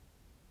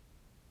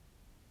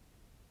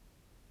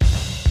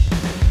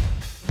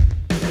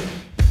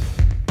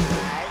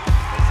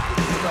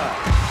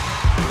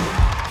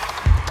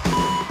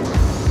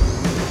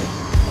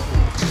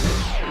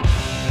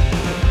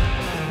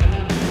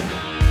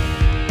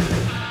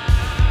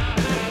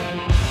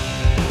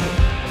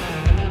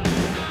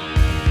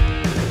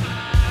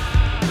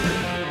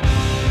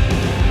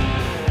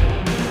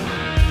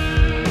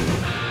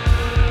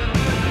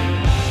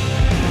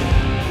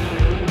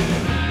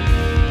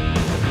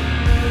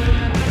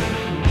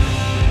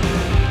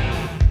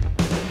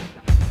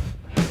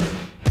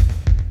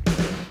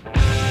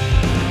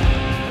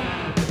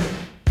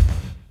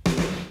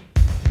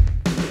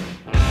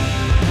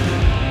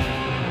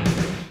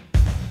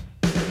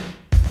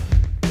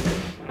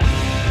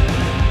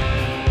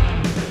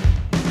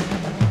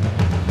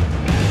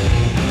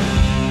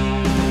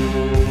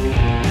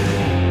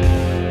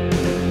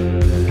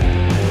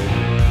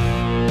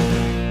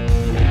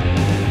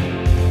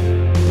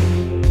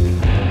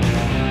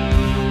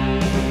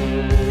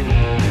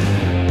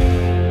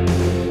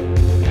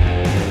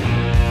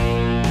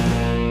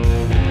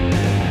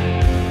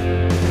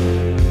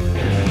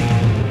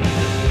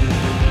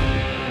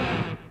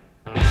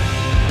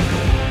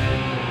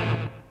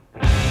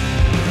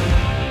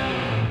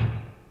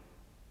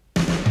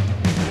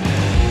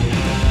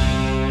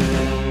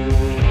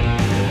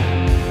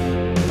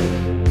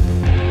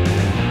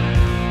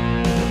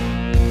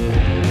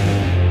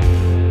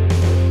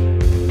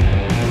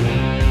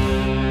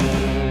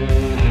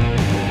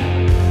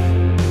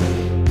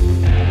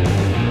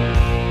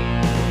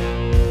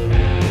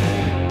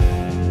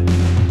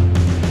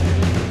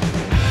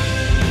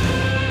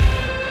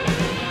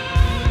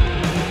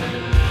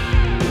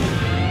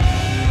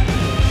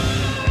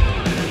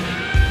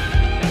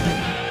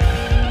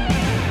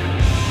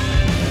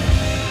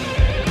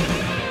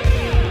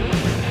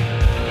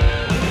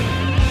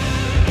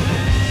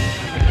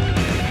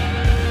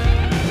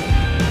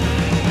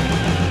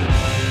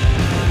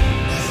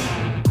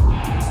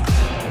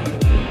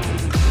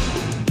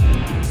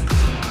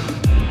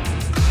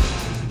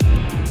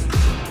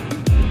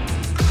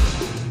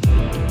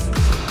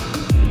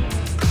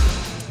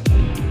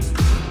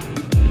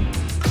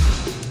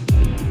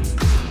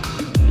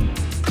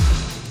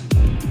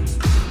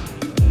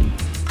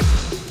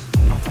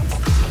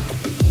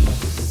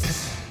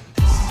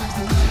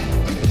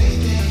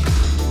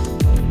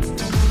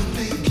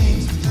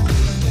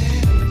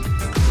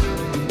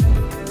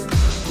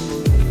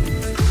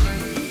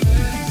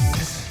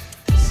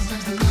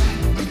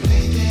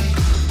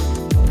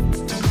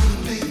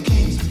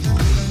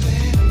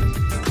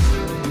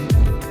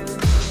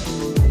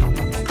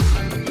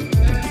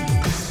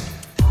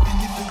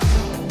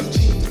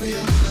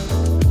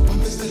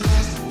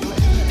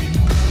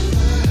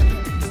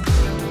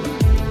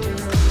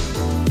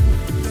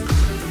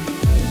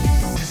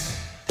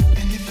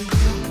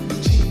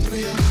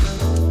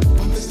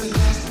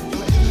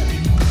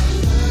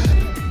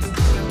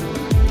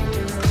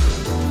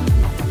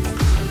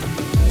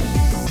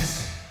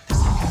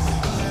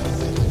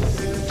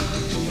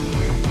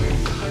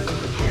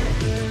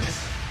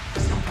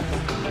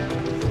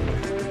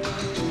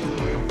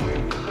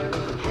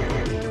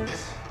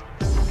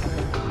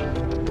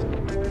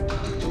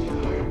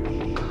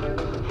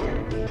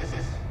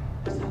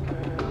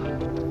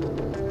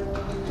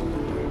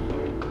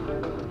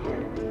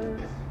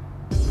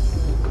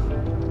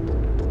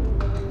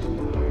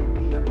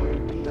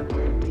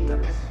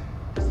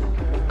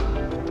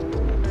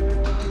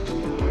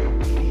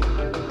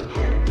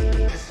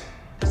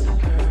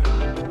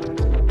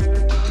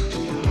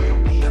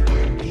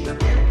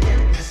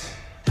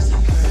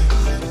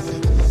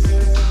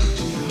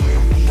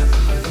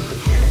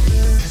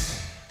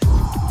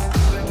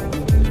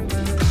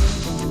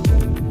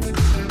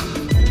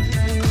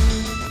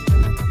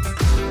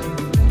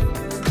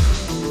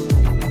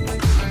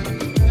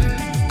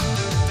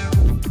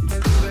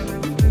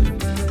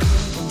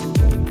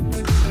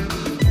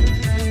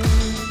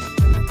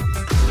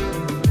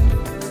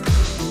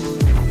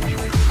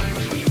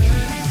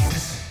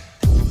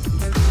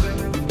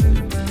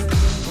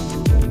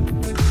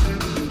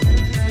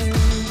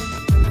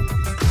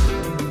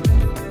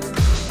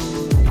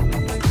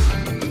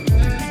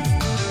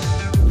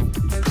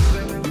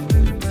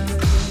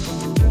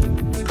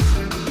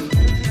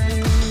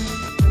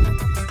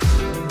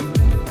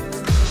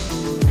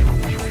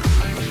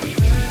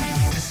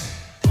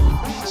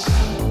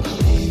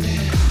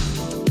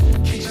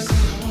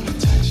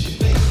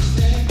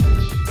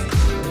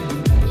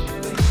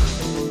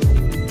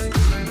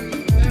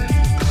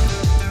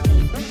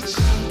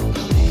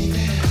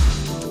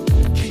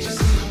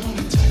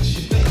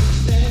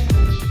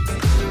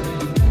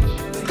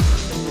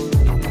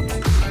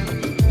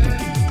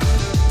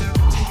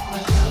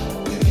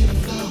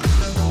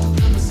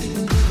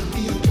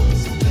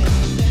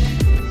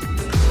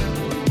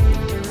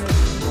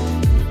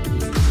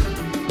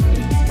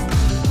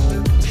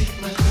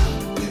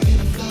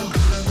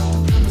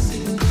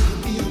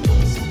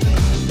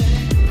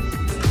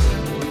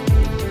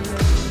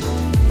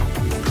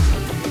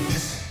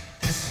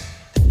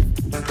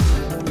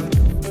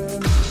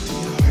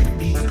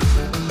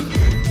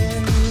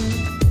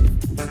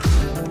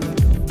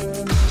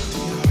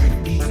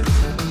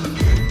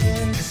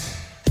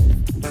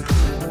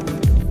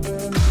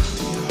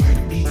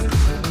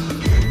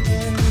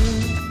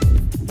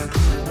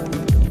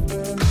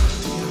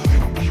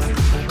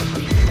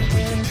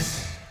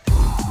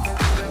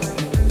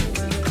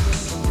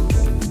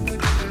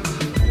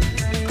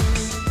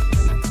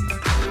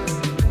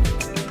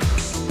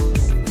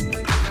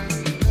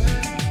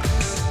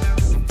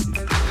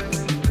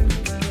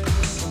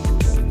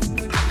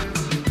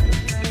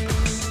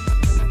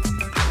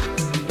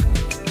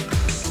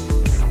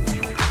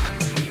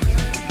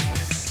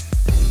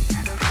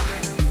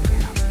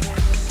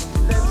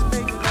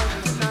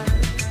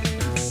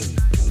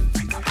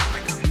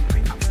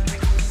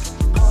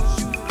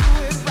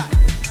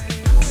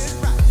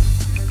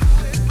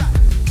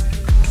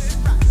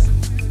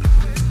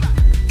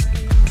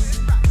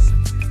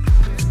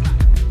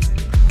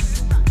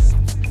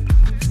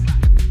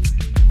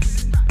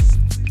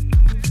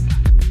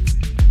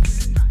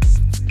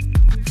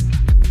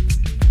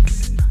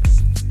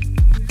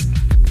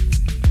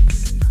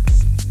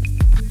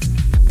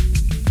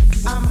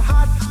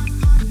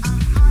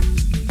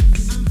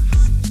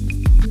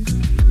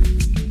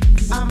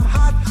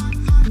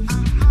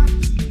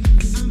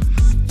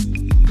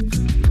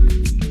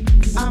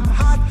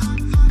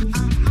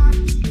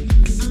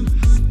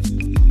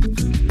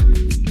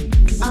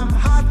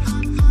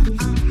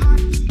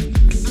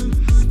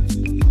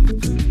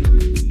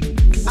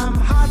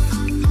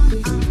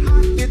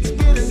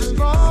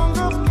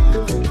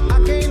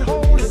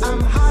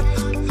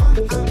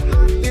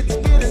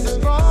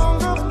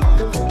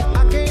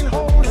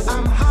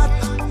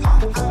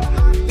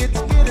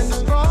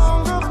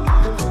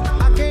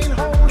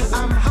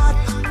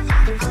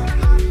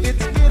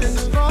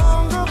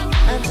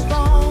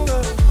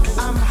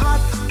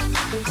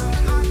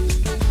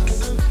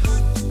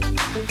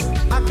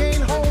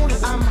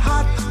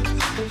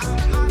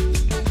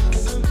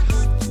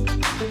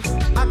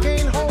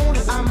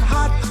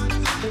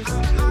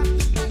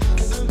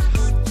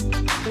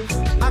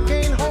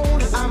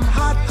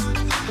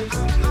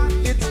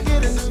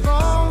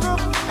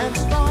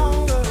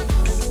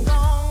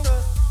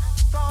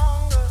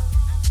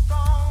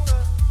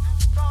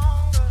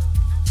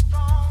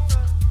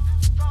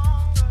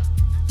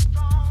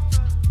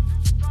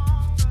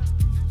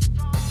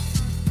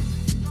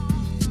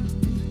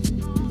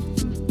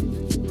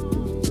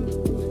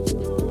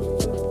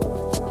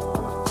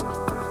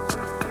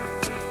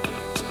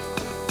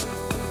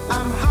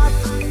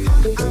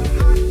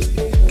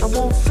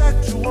want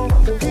sexual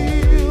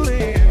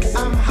healing.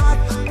 I'm hot.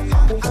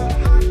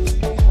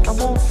 I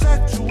want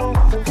sexual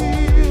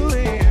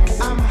healing.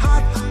 I'm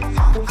hot.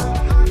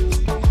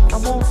 I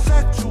want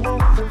sexual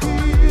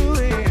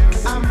healing.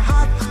 I'm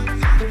hot.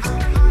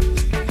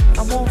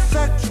 I want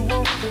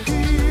sexual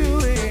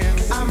healing.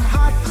 I'm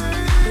hot.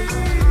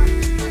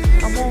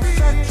 I want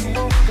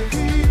sexual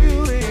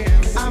healing.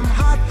 I'm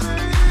hot.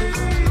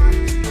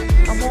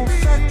 I want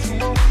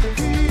sexual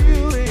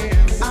healing.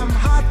 I'm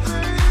hot.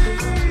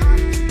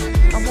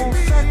 I want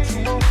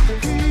sexual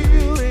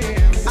healing.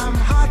 I'm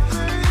hot.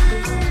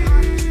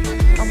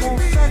 I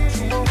want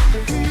sexual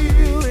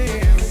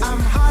healing. I'm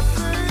hot.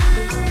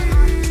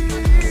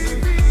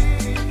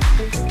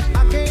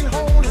 I can't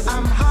hold it.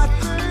 I'm hot.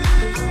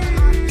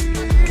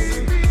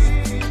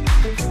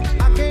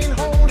 I can't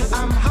hold it.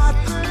 I'm hot.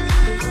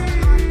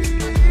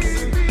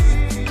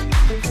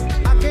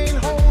 I can't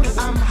hold it.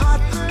 I'm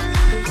hot.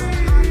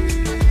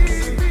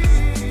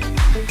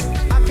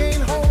 I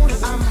can't hold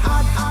it. I'm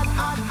hot, hot,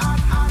 hot, hot,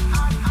 hot,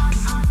 hot,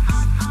 hot,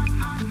 hot,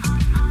 hot.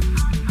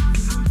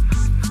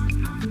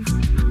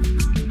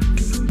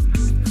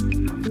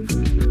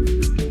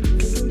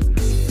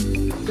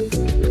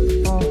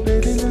 Oh,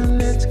 baby, now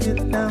let's get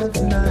down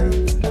tonight.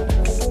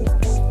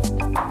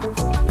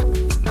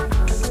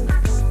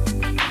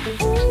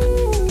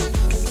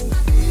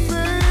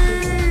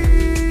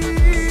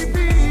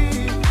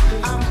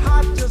 I'm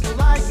hot just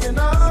like an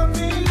oven.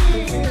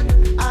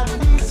 I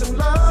need some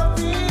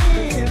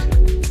loving.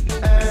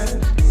 And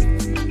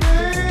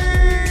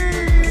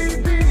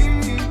baby,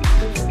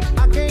 I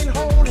can't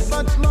hold it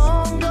much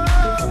longer.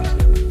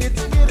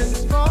 It's getting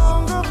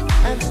stronger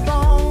and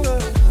stronger.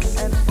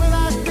 And when I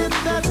get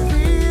that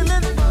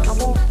feeling, I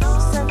want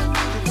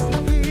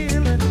sexual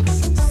healing,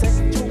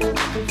 sexual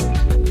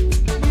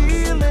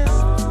healing.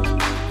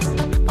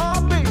 Oh,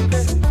 baby,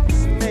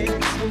 makes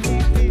me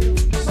feel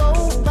so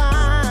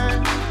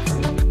fine.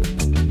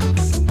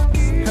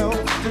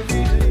 Helps to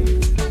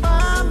relieve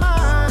my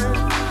mind.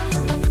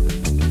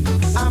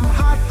 I'm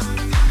hot.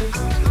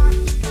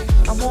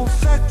 I want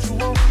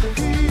sexual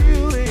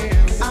healing.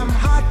 I'm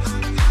hot.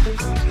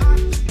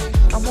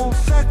 I want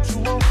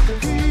sexual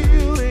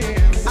healing.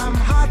 I'm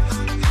hot.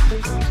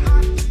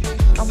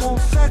 I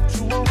want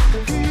sexual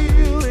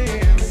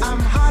healing. I'm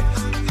hot.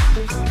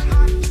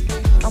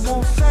 I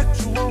want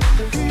sexual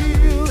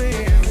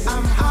healing.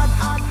 I'm hot,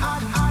 hot,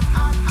 hot, hot,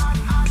 hot, hot,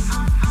 hot,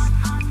 hot,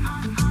 hot,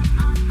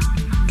 hot,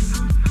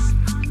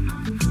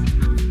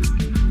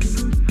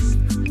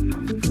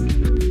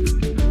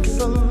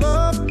 The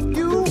love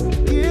you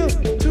give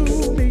to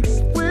me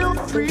will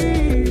free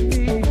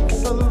me.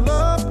 The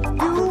love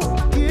you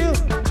give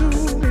to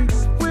me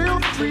will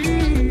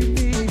free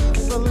me.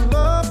 The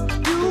love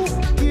you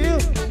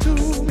give to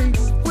me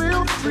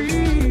will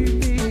free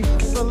me.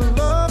 The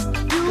love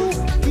you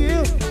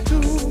give to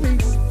me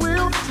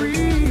will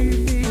free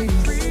me.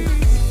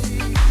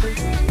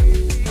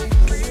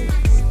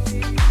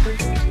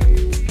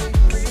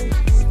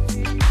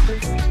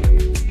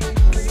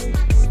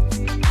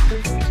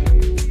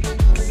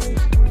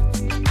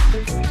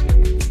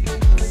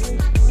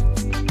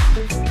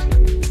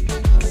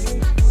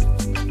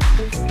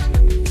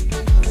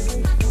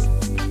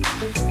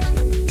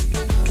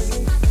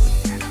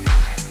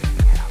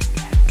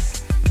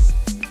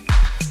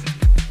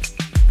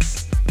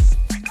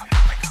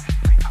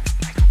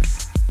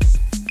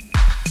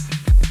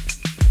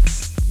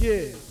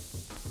 Yeah,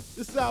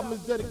 this album is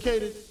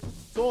dedicated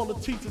to all the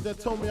teachers that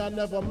told me I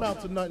never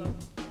amount to nothing.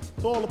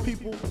 To all the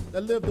people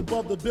that lived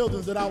above the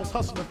buildings that I was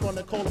hustling from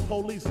that called the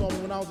police on me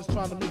when I was just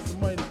trying to make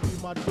some money to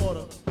feed my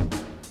daughter.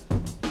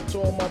 To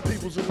all my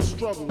peoples in the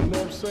struggle, you know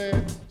what I'm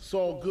saying? It's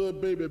all good,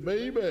 baby,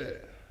 baby.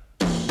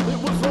 It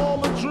was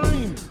all a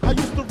dream. I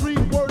used to read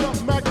Word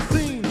Up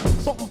magazine.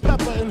 Salt and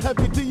Pepper and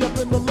Heavy D up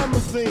in the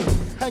limousine.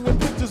 Hanging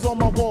pictures on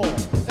my wall.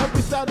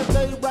 Every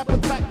Saturday, rap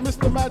attack,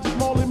 Mr. Magic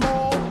Marley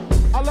Marl.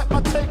 I let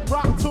my tape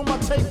rock till my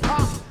tape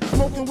pop.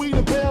 Smoking weed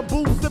and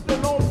bamboo,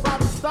 sipping on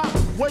private stock.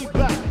 Way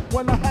back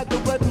when I had the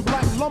red and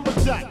black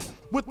lumberjack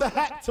with the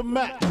hat to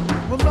match.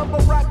 Remember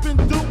rapping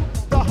Duke?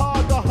 The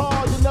hard.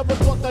 You never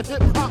thought that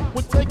hip hop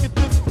would take it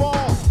this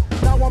far.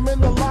 Now I'm in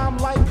the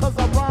limelight cause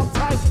I rhyme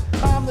tight.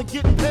 Time to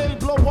get paid,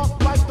 blow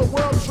up like the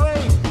world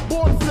trade.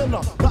 Born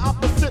sinner, the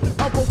opposite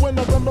of a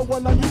winner. Remember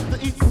when I used to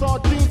eat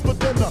sardines for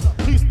dinner?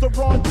 Peace to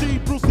Ron G,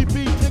 Brucey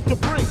B, Kid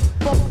Capri.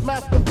 Funk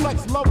Master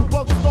Flex, Love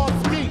Bug, Star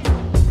Ski.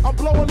 I'm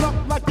blowing up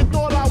like you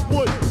thought I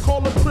would.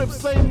 Call a crib,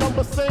 same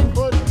number, same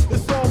hood.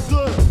 It's all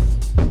good.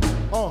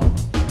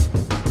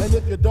 And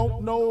if you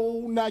don't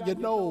know, now you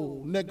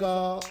know,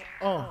 nigga.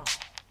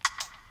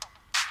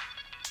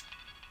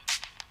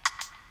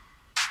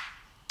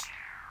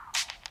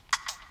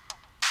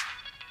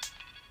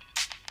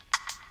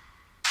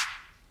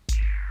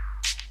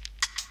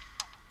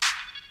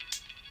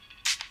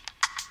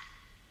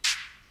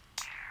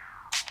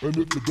 And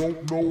if you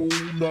don't know,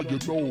 now you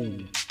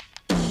know.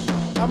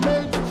 I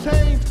made the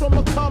change from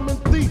a common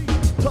thief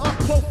to up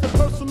close and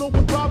personal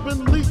with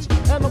Robin Leach.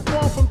 And I'm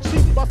far from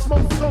cheap. I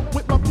smoke skunk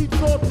with my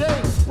peeps all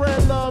day.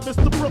 Spread love, it's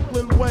the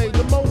Brooklyn way.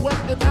 The Moet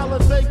and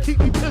Alizé keep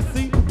me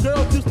pissy.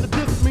 Girls used to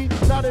diss me.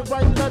 Now they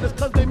write letters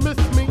cause they miss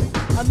me.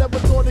 I never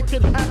thought it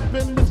could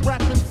happen, this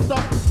rapping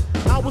stuff.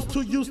 I was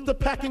too used to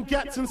packing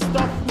gats and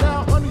stuff.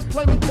 Now honeys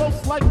play me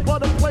close like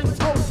butter play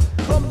toast.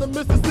 From the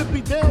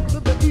Mississippi down to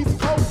the East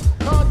Coast.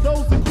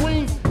 Condos in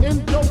Queens,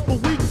 in dope for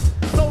weeks.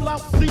 Sold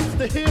out seats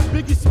to hear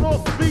Biggie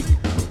Small speak.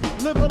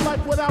 Living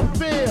life without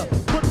fear.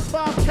 Put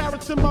 5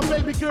 carats in my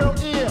baby girl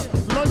ear.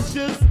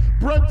 Lunches,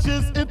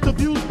 brunches,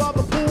 interviews by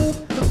the pool.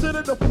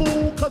 Considered a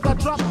fool cause I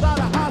dropped out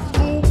of high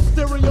school.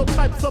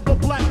 Stereotypes of a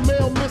black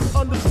male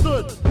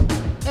misunderstood.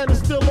 And it's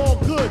still all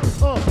good,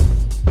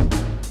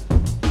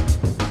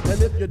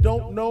 And if you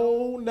don't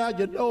know, now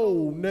you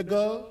know,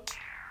 nigga.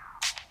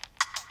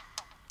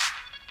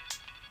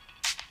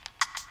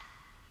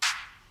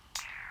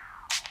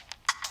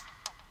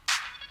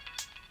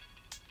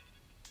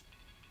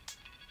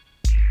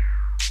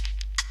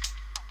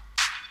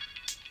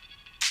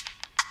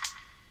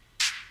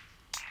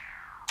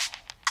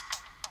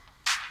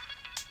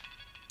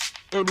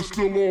 And it's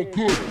still all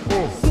good,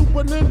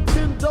 Super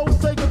Nintendo,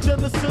 Sega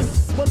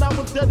Genesis. When I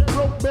was dead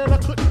broke, man, I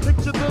couldn't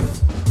picture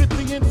this.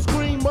 50-inch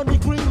screen, money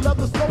green,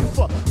 leather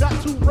sofa.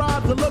 Got 2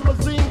 rides, a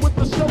limousine with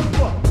the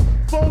chauffeur.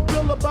 Phone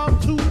bill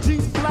about 2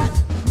 G's flat.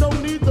 No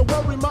need to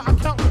worry, my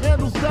accountant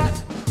handles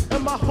that.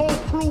 And my whole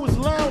crew is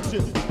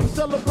lounging.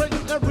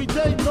 Celebrating every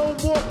day, no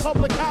more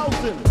public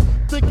housing.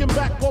 Thinking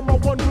back on my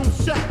one-room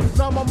shack.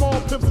 Now my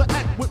mom pimps an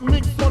act with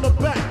minks on her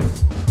back.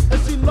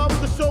 And she loves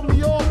to show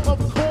me off, of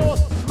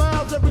course.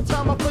 Smiles every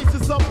time my face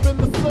is up in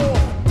the store.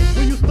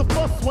 We used to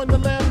fuss when the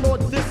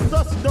landlord dissed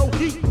us. No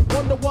heat,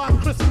 wonder why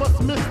Christmas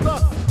missed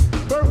us.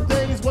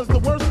 Birthdays was the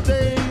worst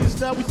days.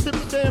 Now we sip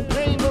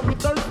champagne every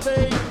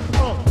Thursday.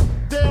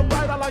 Damn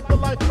right I like the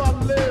life I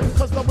live.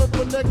 Cause I went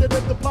from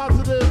negative to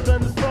positive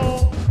and it's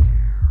all.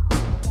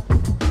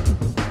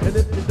 And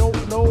if you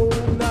don't know,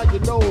 now you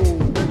know,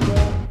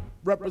 nigga.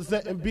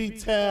 Representing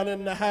B-Town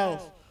in the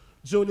house.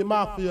 Junior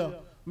Mafia,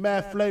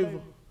 Mad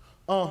Flavor.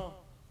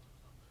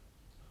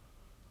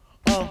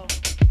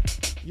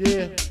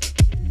 Yeah.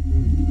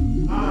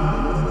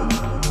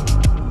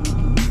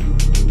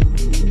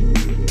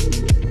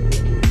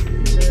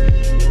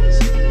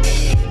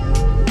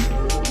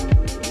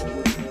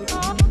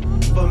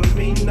 For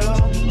me, no.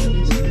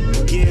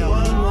 Yeah,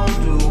 one won't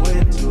do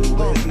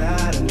it,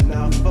 not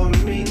enough. For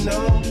me, no.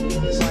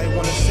 Might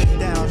wanna sit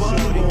down,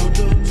 one won't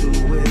do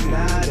it,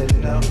 not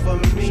enough. For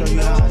me, show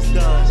you how it's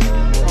done.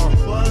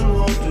 One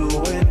won't do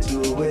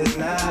it,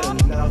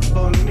 not enough.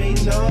 For me,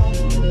 no.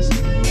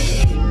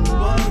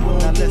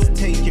 Now let's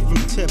take it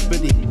from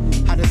Tiffany.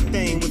 How this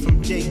thing went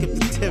from Jacob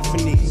to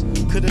Tiffany's.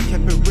 Could've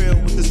kept it real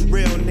with this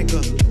real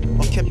nigga.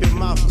 Or kept your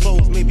mouth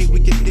closed, maybe we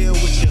could deal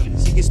with you.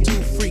 See, it's 2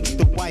 freaks,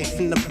 the wife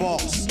and the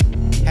boss.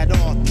 Had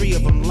all 3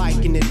 of them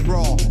liking it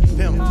raw.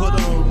 Pimp put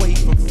on weight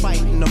from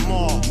fighting them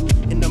all.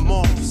 In the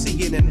mall, you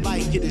see it and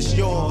like it, it's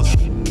yours.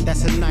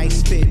 That's a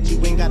nice fit, you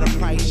ain't gotta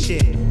price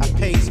shit. I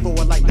pays for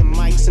it like the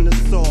mics and the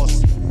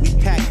sauce. We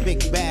pack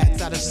big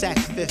bags out of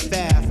Saks Fifth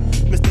Ave.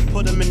 Mr.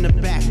 Put them in the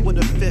back with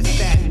a 5th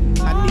back.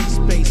 I need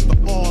space for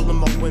all of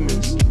my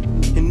women's.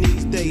 In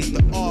these days,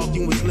 the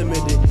arguing's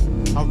limited.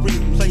 I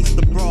replace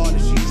the broad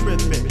if she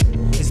trippin'.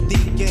 It's the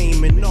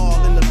game and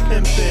all in the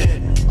pimpin'.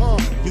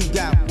 You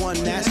got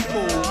one, that's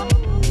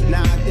cool.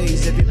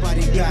 Nowadays,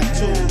 everybody got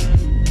 2.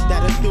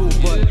 That'll do,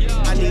 but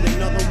I need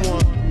another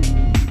one.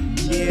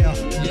 Yeah,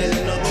 and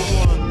another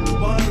one.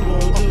 One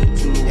won't do,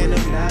 2 and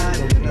not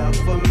enough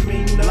for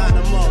me. No. Line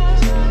them up.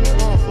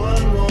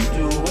 One won't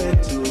do it,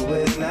 2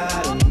 is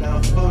not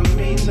enough for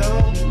me. No.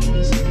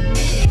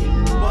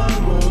 One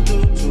won't do,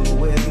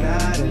 2 is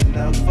not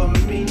enough for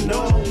me.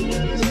 No.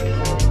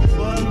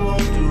 One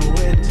won't do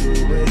it, 2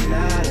 is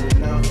not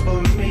enough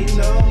for me.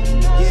 No.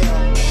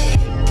 Yeah.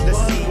 Let's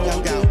see,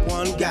 I got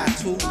 1, got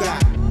 2,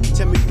 got.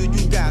 Tell me, do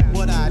you got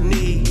what I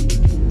need?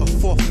 A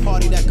 4th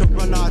party that could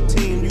run our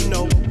team, you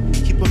know.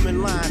 Keep them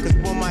in line, cause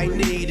one might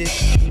need it.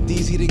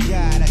 DZ the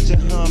guy that your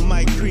hun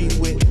might creep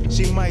with.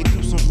 She might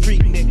do some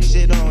freak nigga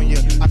shit on ya.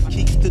 I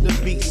keep to the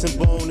beats and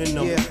boning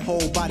them. Yeah,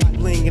 whole body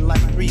blingin'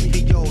 like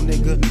 3PO,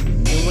 nigga.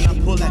 And when I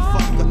pull that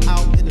fucker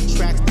out, it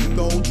attracts the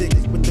gold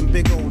diggers with them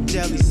big old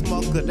jelly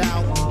smokered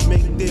out.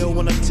 Make deal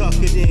when I tuck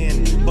it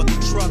in. But the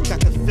truck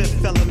got the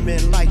 5th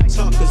element like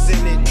Tucker's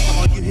in it.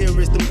 All you hear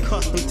is them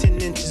custom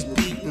 10 inches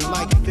beating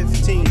like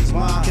 15s.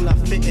 Why can I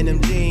fit in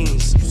them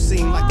jeans? You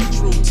seem like a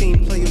true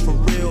team player for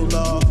real,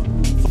 love.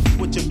 Fuck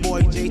with your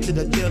boy J to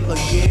the dealer,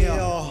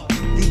 yeah.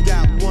 You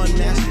got 1,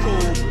 that's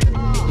cool.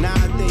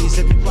 Nowadays,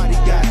 everybody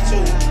got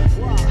 2.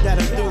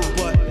 That'll do,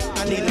 but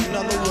I need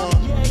another one.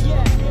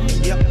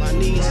 Yep, I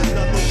need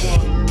another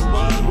one.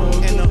 One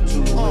won't and a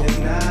 2 is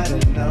not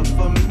enough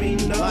for me,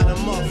 no. Line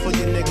them up for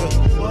you, nigga.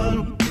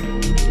 1,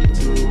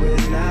 2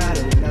 is not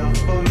enough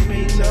for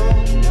me, no.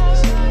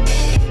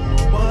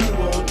 One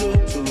won't do,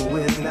 2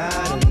 is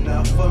not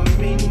enough for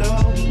me, no.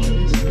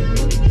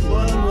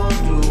 One won't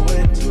do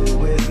it,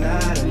 2 is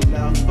not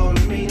enough for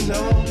me,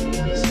 no.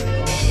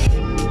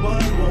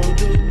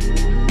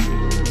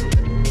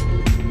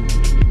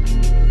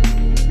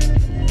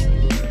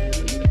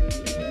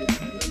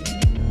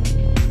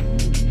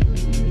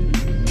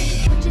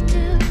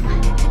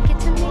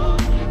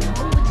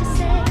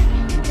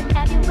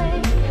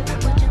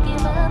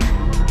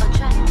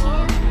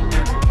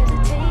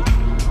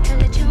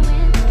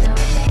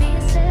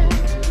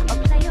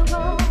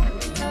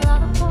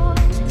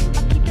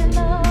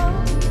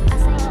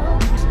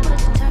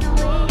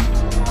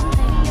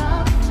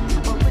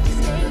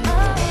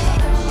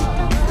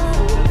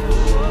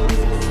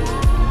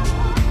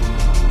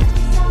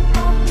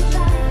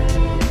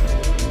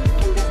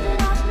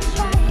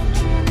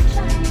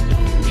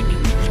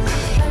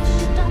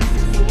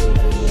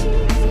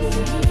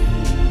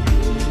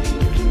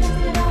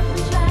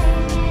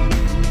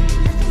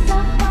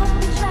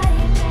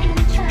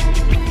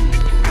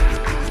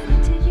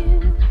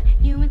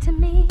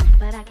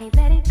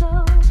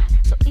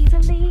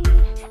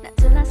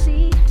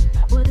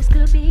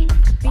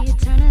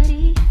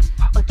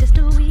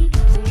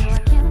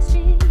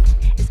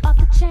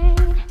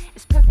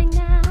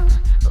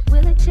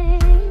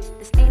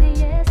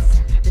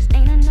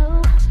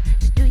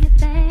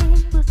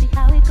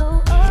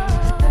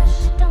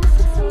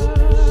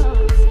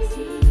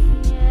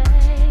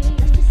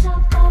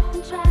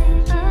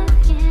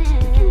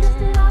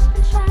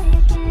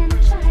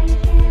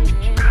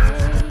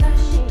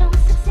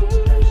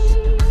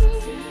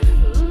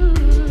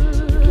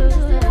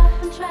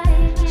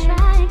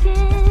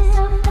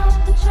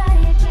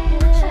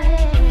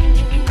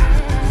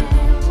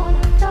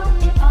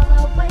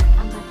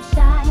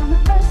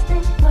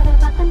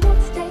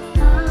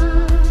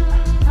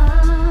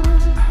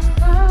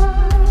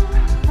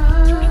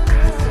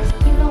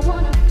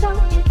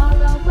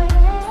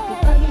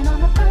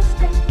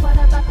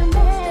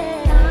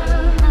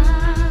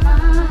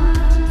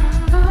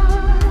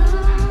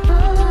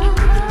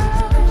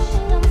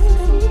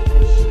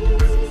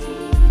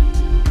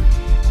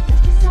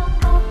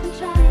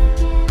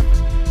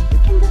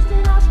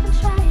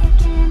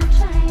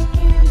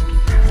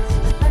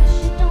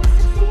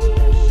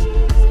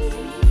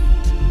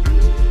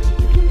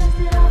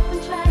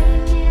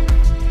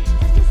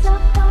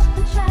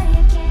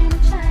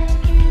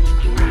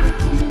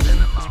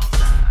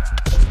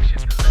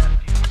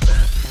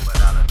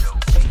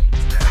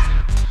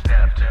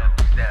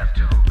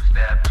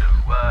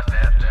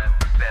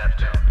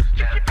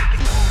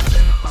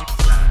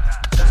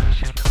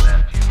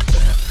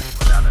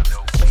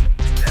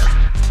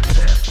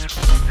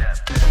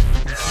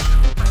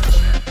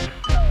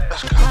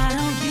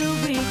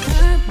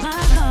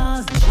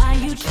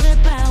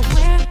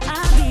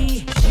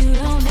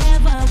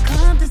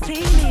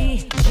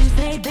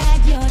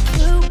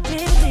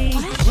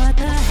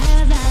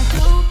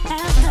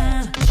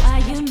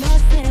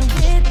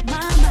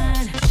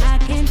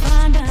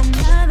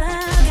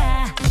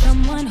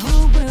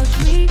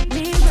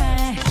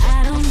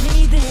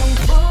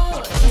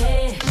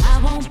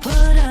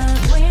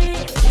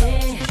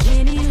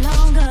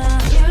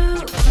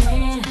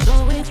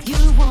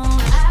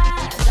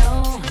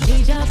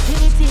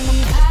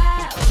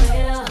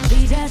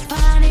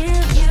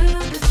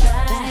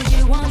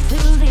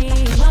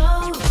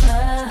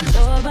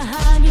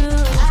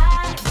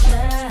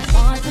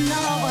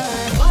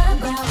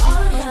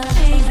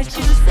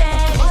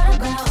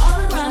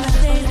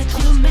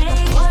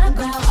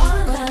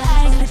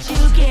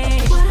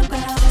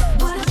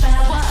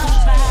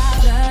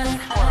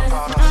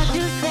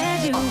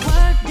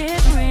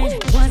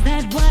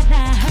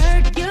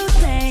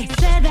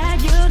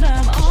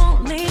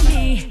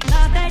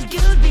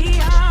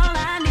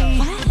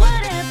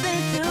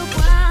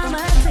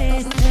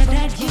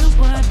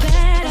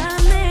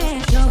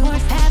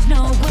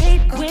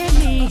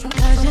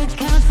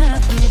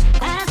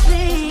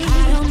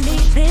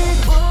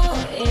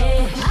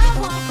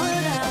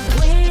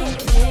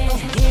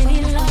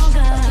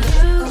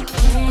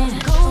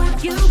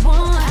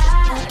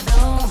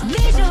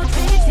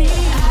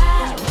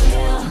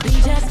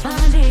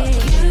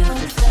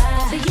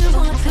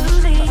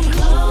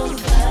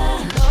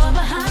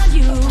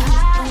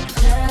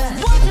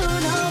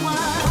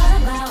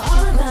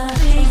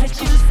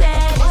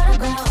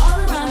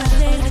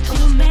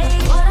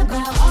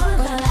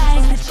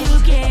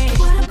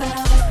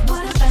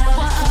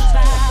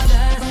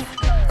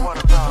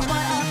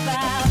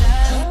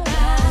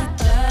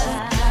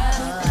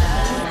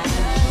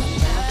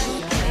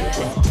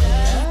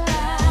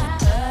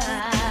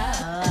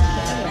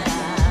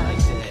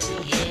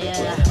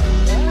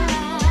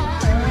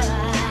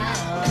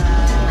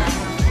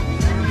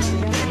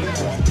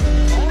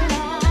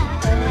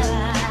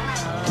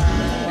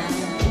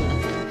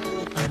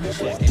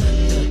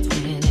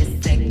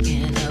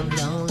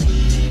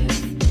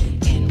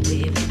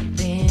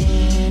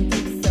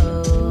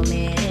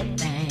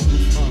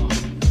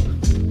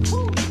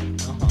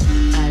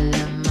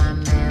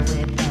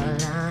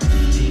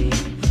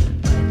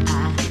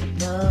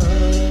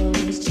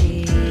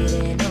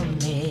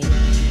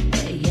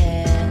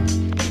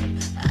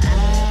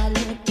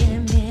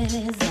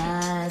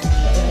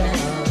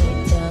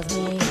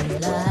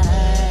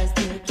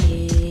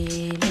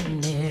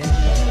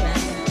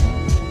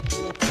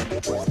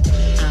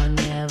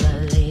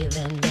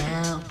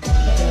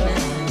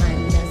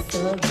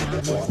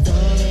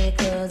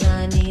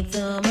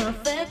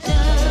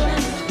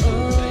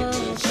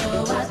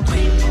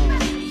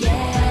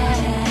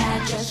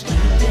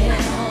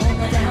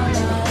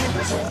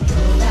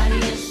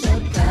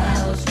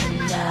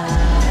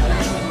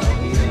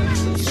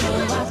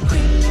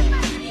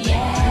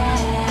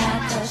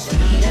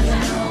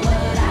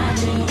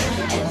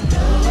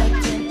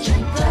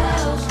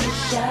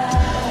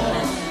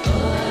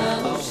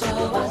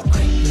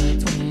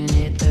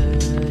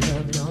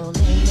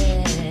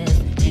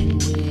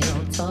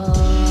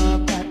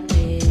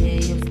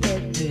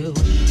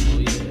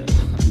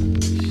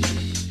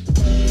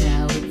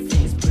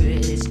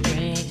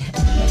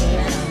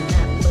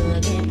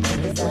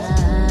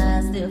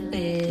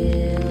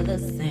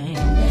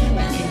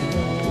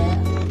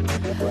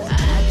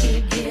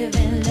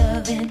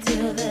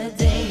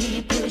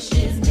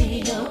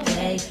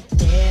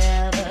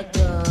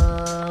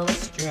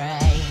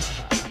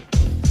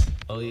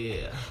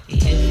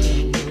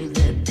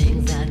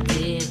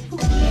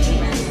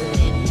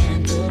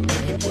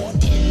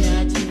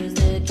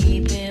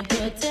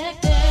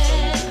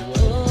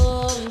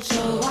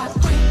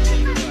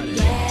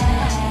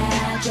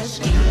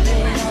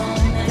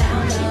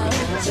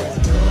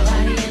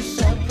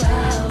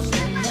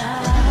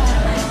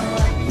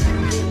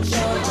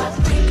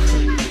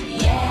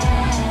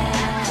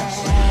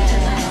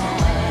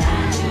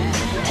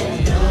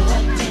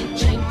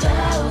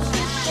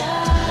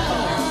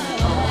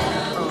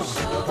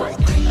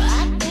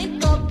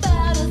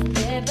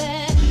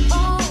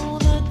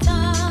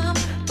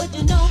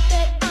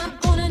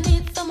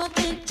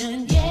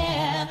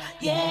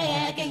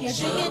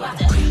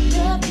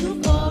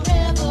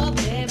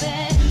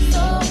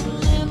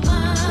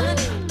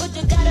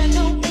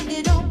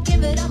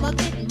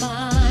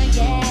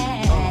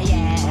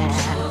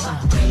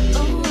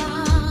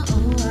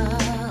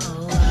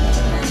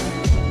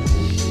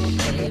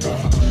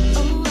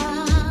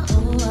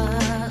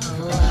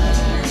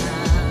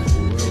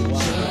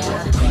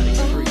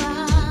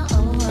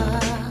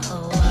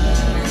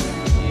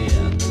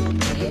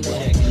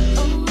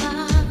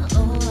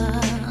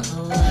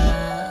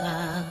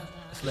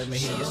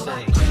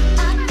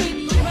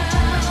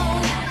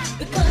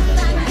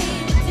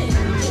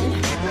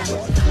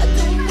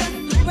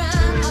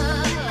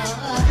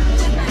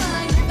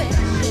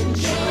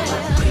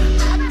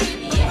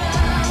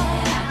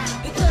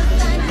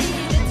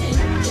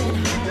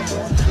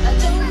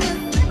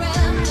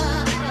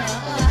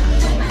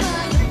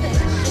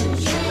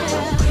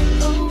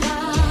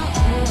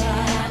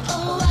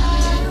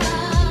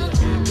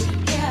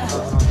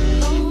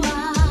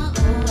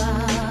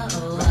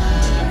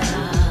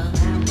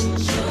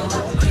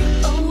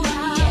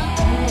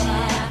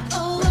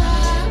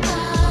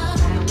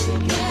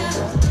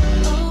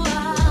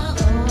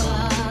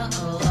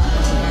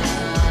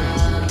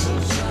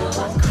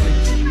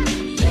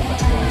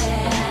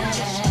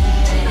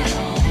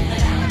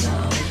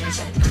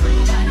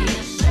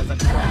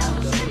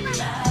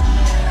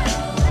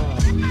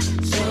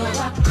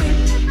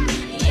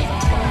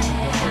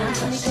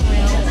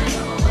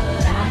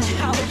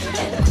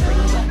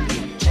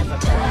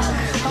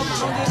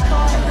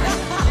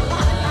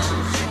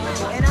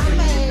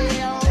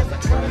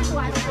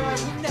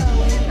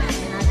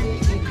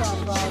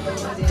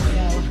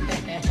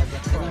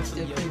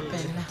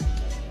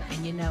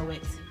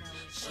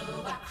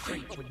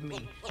 of me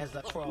as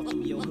I crawl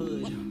through your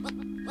hood.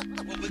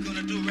 What we're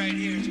gonna do right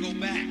here is go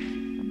back.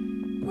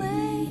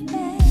 Way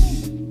back.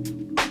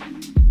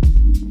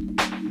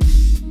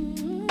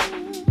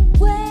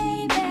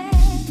 Way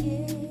back,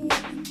 yeah.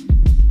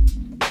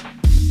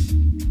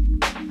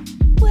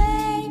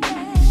 Way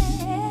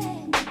back.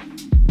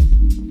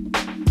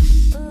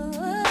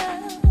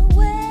 Ooh,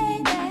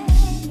 way back,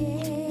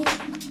 yeah.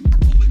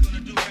 What we're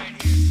gonna do right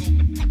here is go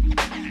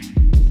back.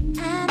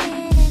 I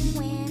met him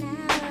when I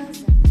was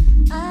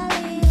a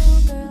little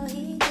girl.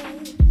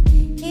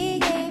 He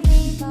gave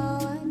me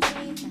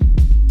poetry.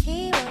 He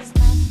was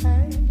my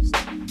first.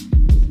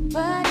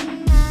 But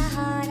in my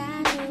heart I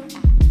knew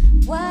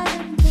I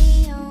wasn't the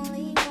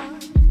only one.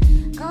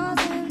 'Cause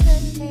when the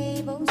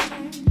tables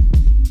turned,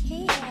 he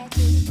had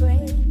to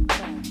break.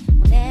 But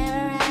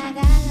whenever I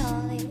got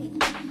lonely,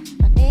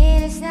 I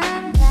needed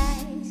some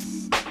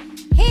advice.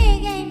 He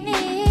gave me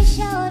his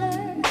shoulder.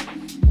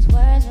 His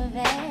words were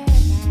very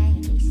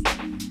nice.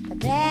 But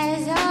that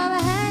is all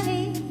behind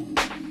me.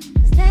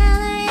 'Cause now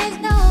there is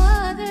no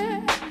other.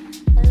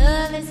 My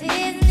love is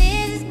his and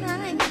his is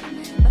mine.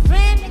 My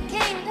friend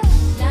became the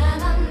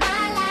love of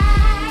my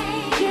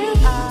life. You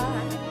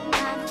are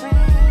my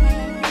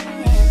friend,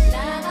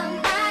 love of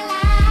my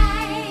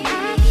life.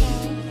 I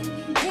can't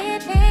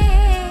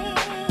depend,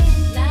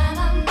 love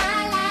of my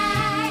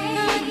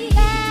life.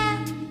 Without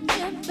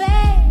you,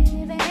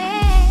 baby,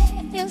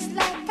 it feels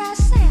like I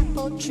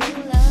sampled true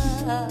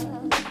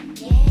love.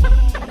 Yeah,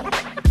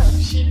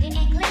 she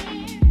didn't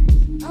clear.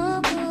 Oh,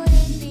 could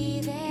it be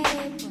that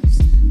it was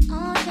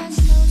all just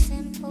so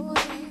simple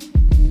then?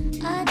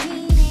 A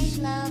teenage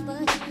love,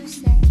 but you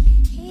say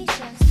he's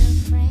just a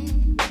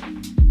friend.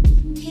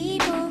 He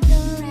moved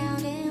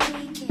around and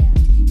we kept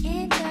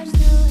in touch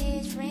through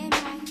his friend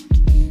Mike.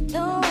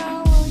 The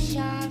world was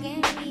young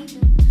and we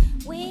knew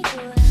we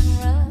couldn't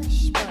rush.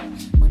 But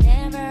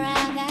whenever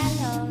I got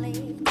lonely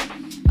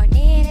or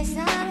needed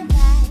some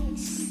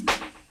advice,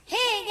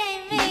 he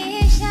gave me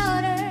his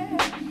shoulder.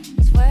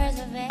 His words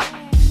were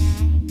very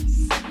nice.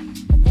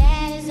 But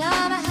that is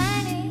all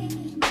behind me.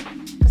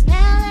 'Cause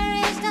now there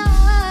is no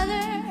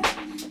other.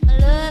 My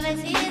love is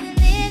his and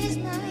his is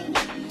mine.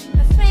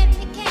 My friend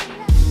became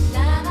the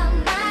love of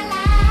my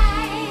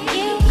life.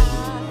 You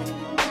are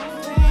my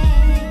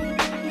friend,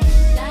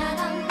 love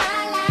of my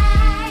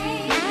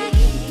life. I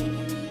can't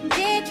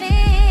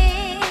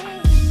depend,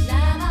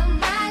 love of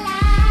my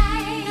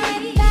life.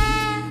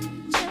 Without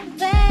you,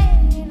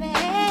 baby,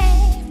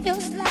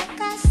 feels like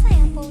I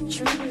sampled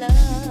true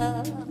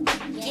love.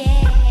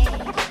 Yeah.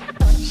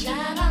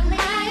 Love of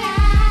my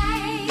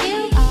life. You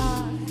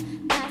are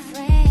my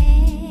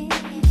friend.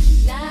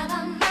 Love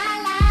of my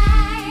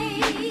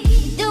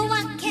life. Do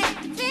I can't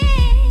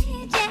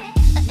depend, yeah.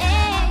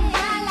 Love of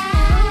my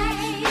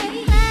life.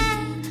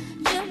 Without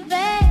you,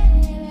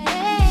 baby,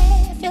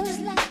 feels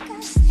like I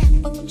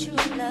sampled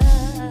true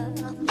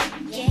love.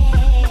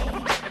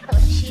 Yeah.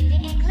 She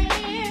didn't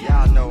clear.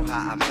 Y'all know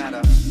how I met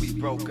her. We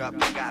broke up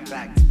and got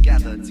back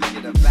together to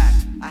get her back.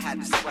 I had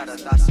to sweat her,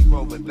 thought she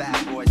rolled with bad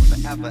boys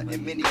forever.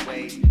 In many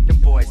ways, them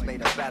boys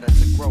made her better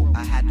to grow.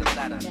 I had to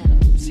let her.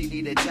 She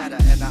needed cheddar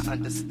and I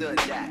understood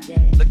that.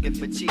 Looking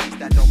for cheese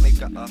that don't make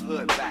her a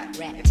hood rat.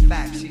 In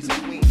fact, she's a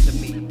queen to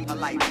me. Her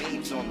light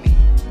beams on me.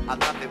 I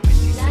love it when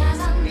she sings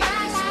to me.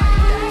 It's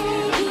like that.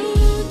 You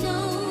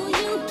know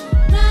you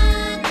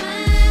rock my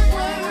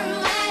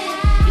world.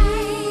 You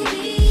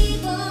be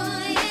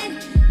boy and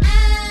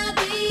I'll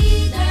be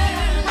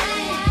girl.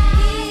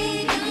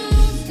 It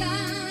don't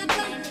stop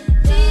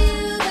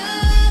till the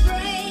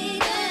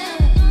break of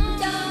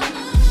dawn.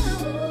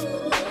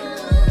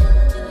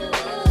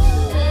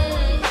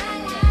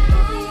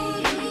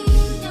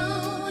 You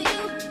know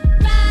you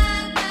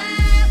rock my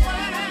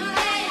world.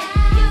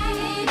 You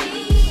be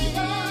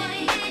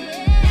boy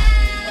and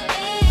I'll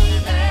be